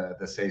start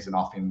the season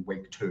off in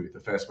week 2. The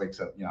first week's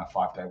a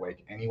 5-day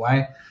week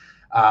anyway.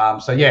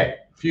 So yeah,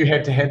 a few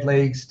head-to-head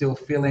leagues still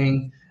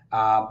filling.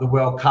 The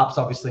World Cup's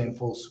obviously in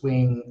full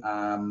swing.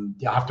 I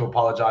have to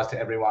apologise to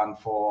everyone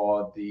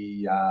for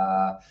the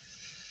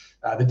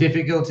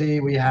difficulty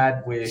we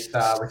had with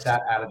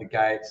that out of the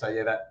gate. So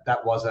yeah,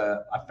 that was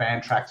a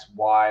Fantrax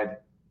wide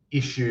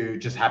issue.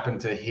 Just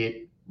happened to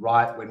hit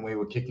right when we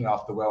were kicking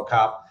off the World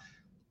Cup.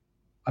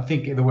 I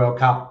think the World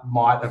Cup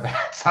might have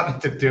had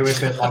something to do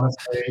with it,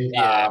 honestly.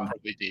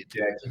 Probably did.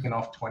 Yeah, kicking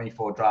off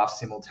 24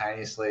 drafts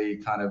simultaneously,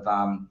 kind of.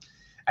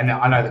 And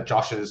I know that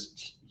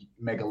Josh's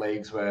mega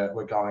leagues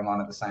were going on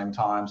at the same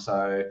time.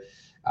 So,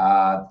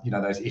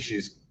 those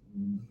issues,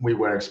 we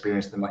were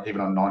experiencing them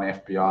even on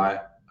non-FBI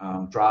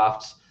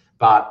drafts.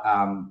 But,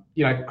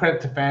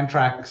 credit to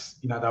Fantrax,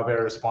 they were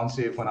very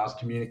responsive when I was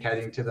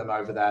communicating to them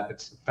over that.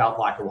 It felt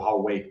like a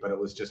whole week, but it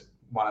was just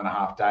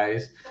 1.5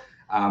 days.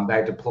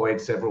 They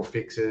deployed several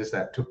fixes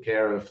that took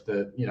care of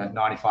the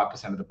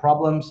 95% of the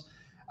problems.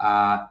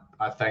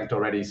 I thanked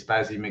already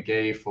Spazzy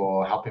McGee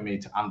for helping me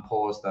to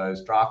unpause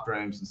those draft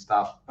rooms and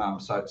stuff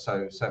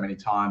so many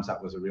times.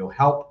 That was a real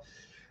help.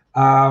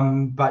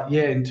 But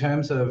yeah, in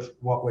terms of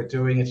what we're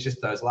doing, it's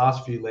just those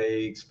last few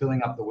leagues,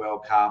 filling up the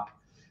World Cup.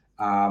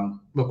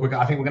 Look,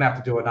 I think we're going to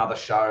have to do another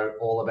show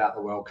all about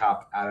the World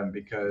Cup, Adam,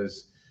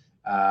 because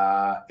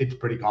it's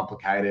pretty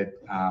complicated.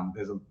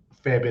 There's a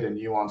fair bit of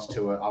nuance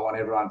to it. I want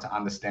everyone to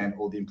understand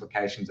all the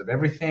implications of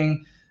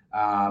everything.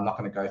 I'm not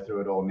going to go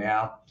through it all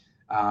now.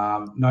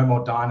 No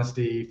more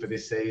Dynasty for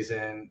this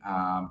season.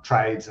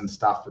 Trades and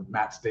stuff with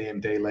Matt's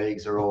DMD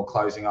leagues are all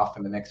closing off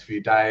in the next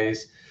few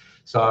days.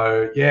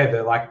 So yeah,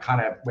 they're like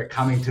we're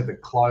coming to the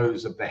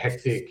close of the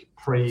hectic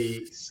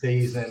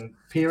pre-season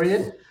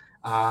period.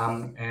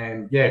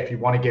 And yeah, if you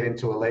want to get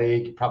into a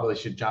league, you probably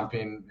should jump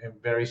in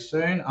very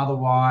soon.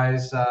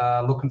 Otherwise,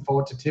 looking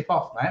forward to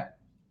tip-off, mate.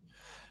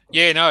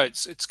 Yeah, no,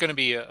 it's going to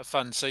be a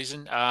fun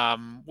season.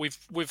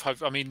 We've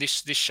hoped. I mean,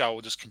 this show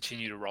will just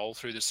continue to roll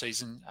through the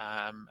season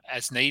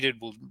as needed.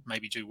 We'll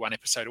maybe do one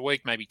episode a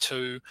week, maybe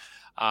two,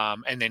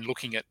 and then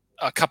looking at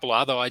a couple of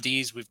other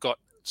ideas we've got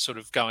sort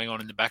of going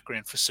on in the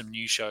background for some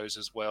new shows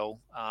as well.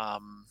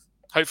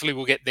 Hopefully,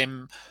 we'll get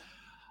them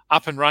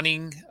up and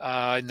running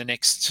in the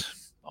next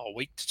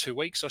week to 2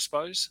 weeks, I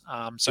suppose.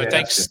 So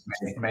thanks. That's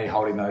just me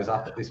holding those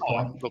up at this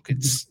point. Look,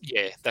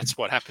 that's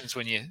what happens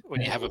when you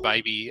have a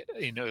baby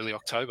in early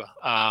October.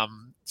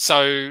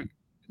 So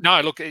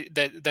no, look,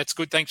 that's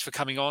good. Thanks for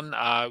coming on.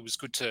 It was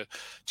good to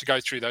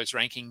go through those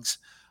rankings.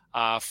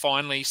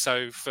 Finally,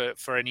 so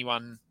for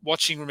anyone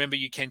watching, remember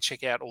you can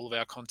check out all of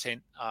our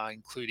content,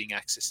 including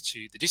access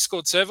to the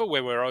Discord server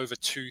where we're over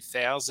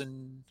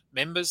 2,000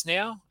 members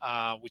now,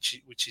 which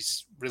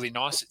is really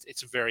nice.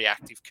 It's a very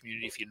active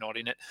community if you're not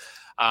in it.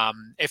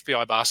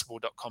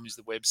 FBIbasketball.com is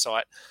the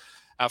website.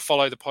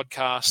 Follow the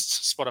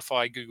podcasts,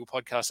 Spotify, Google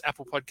Podcasts,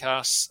 Apple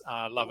Podcasts.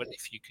 Love it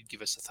if you could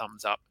give us a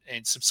thumbs up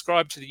and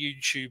subscribe to the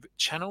YouTube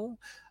channel.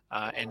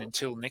 And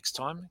until next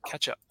time,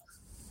 catch up.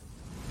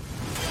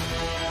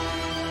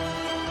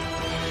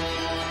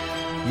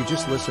 You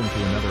just listened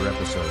to another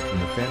episode from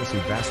the Fantasy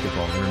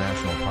Basketball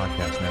International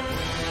Podcast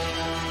Network.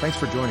 Thanks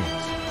for joining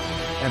us.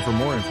 And for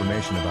more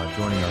information about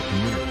joining our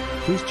community,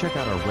 please check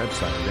out our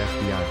website at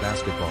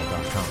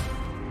fbibasketball.com.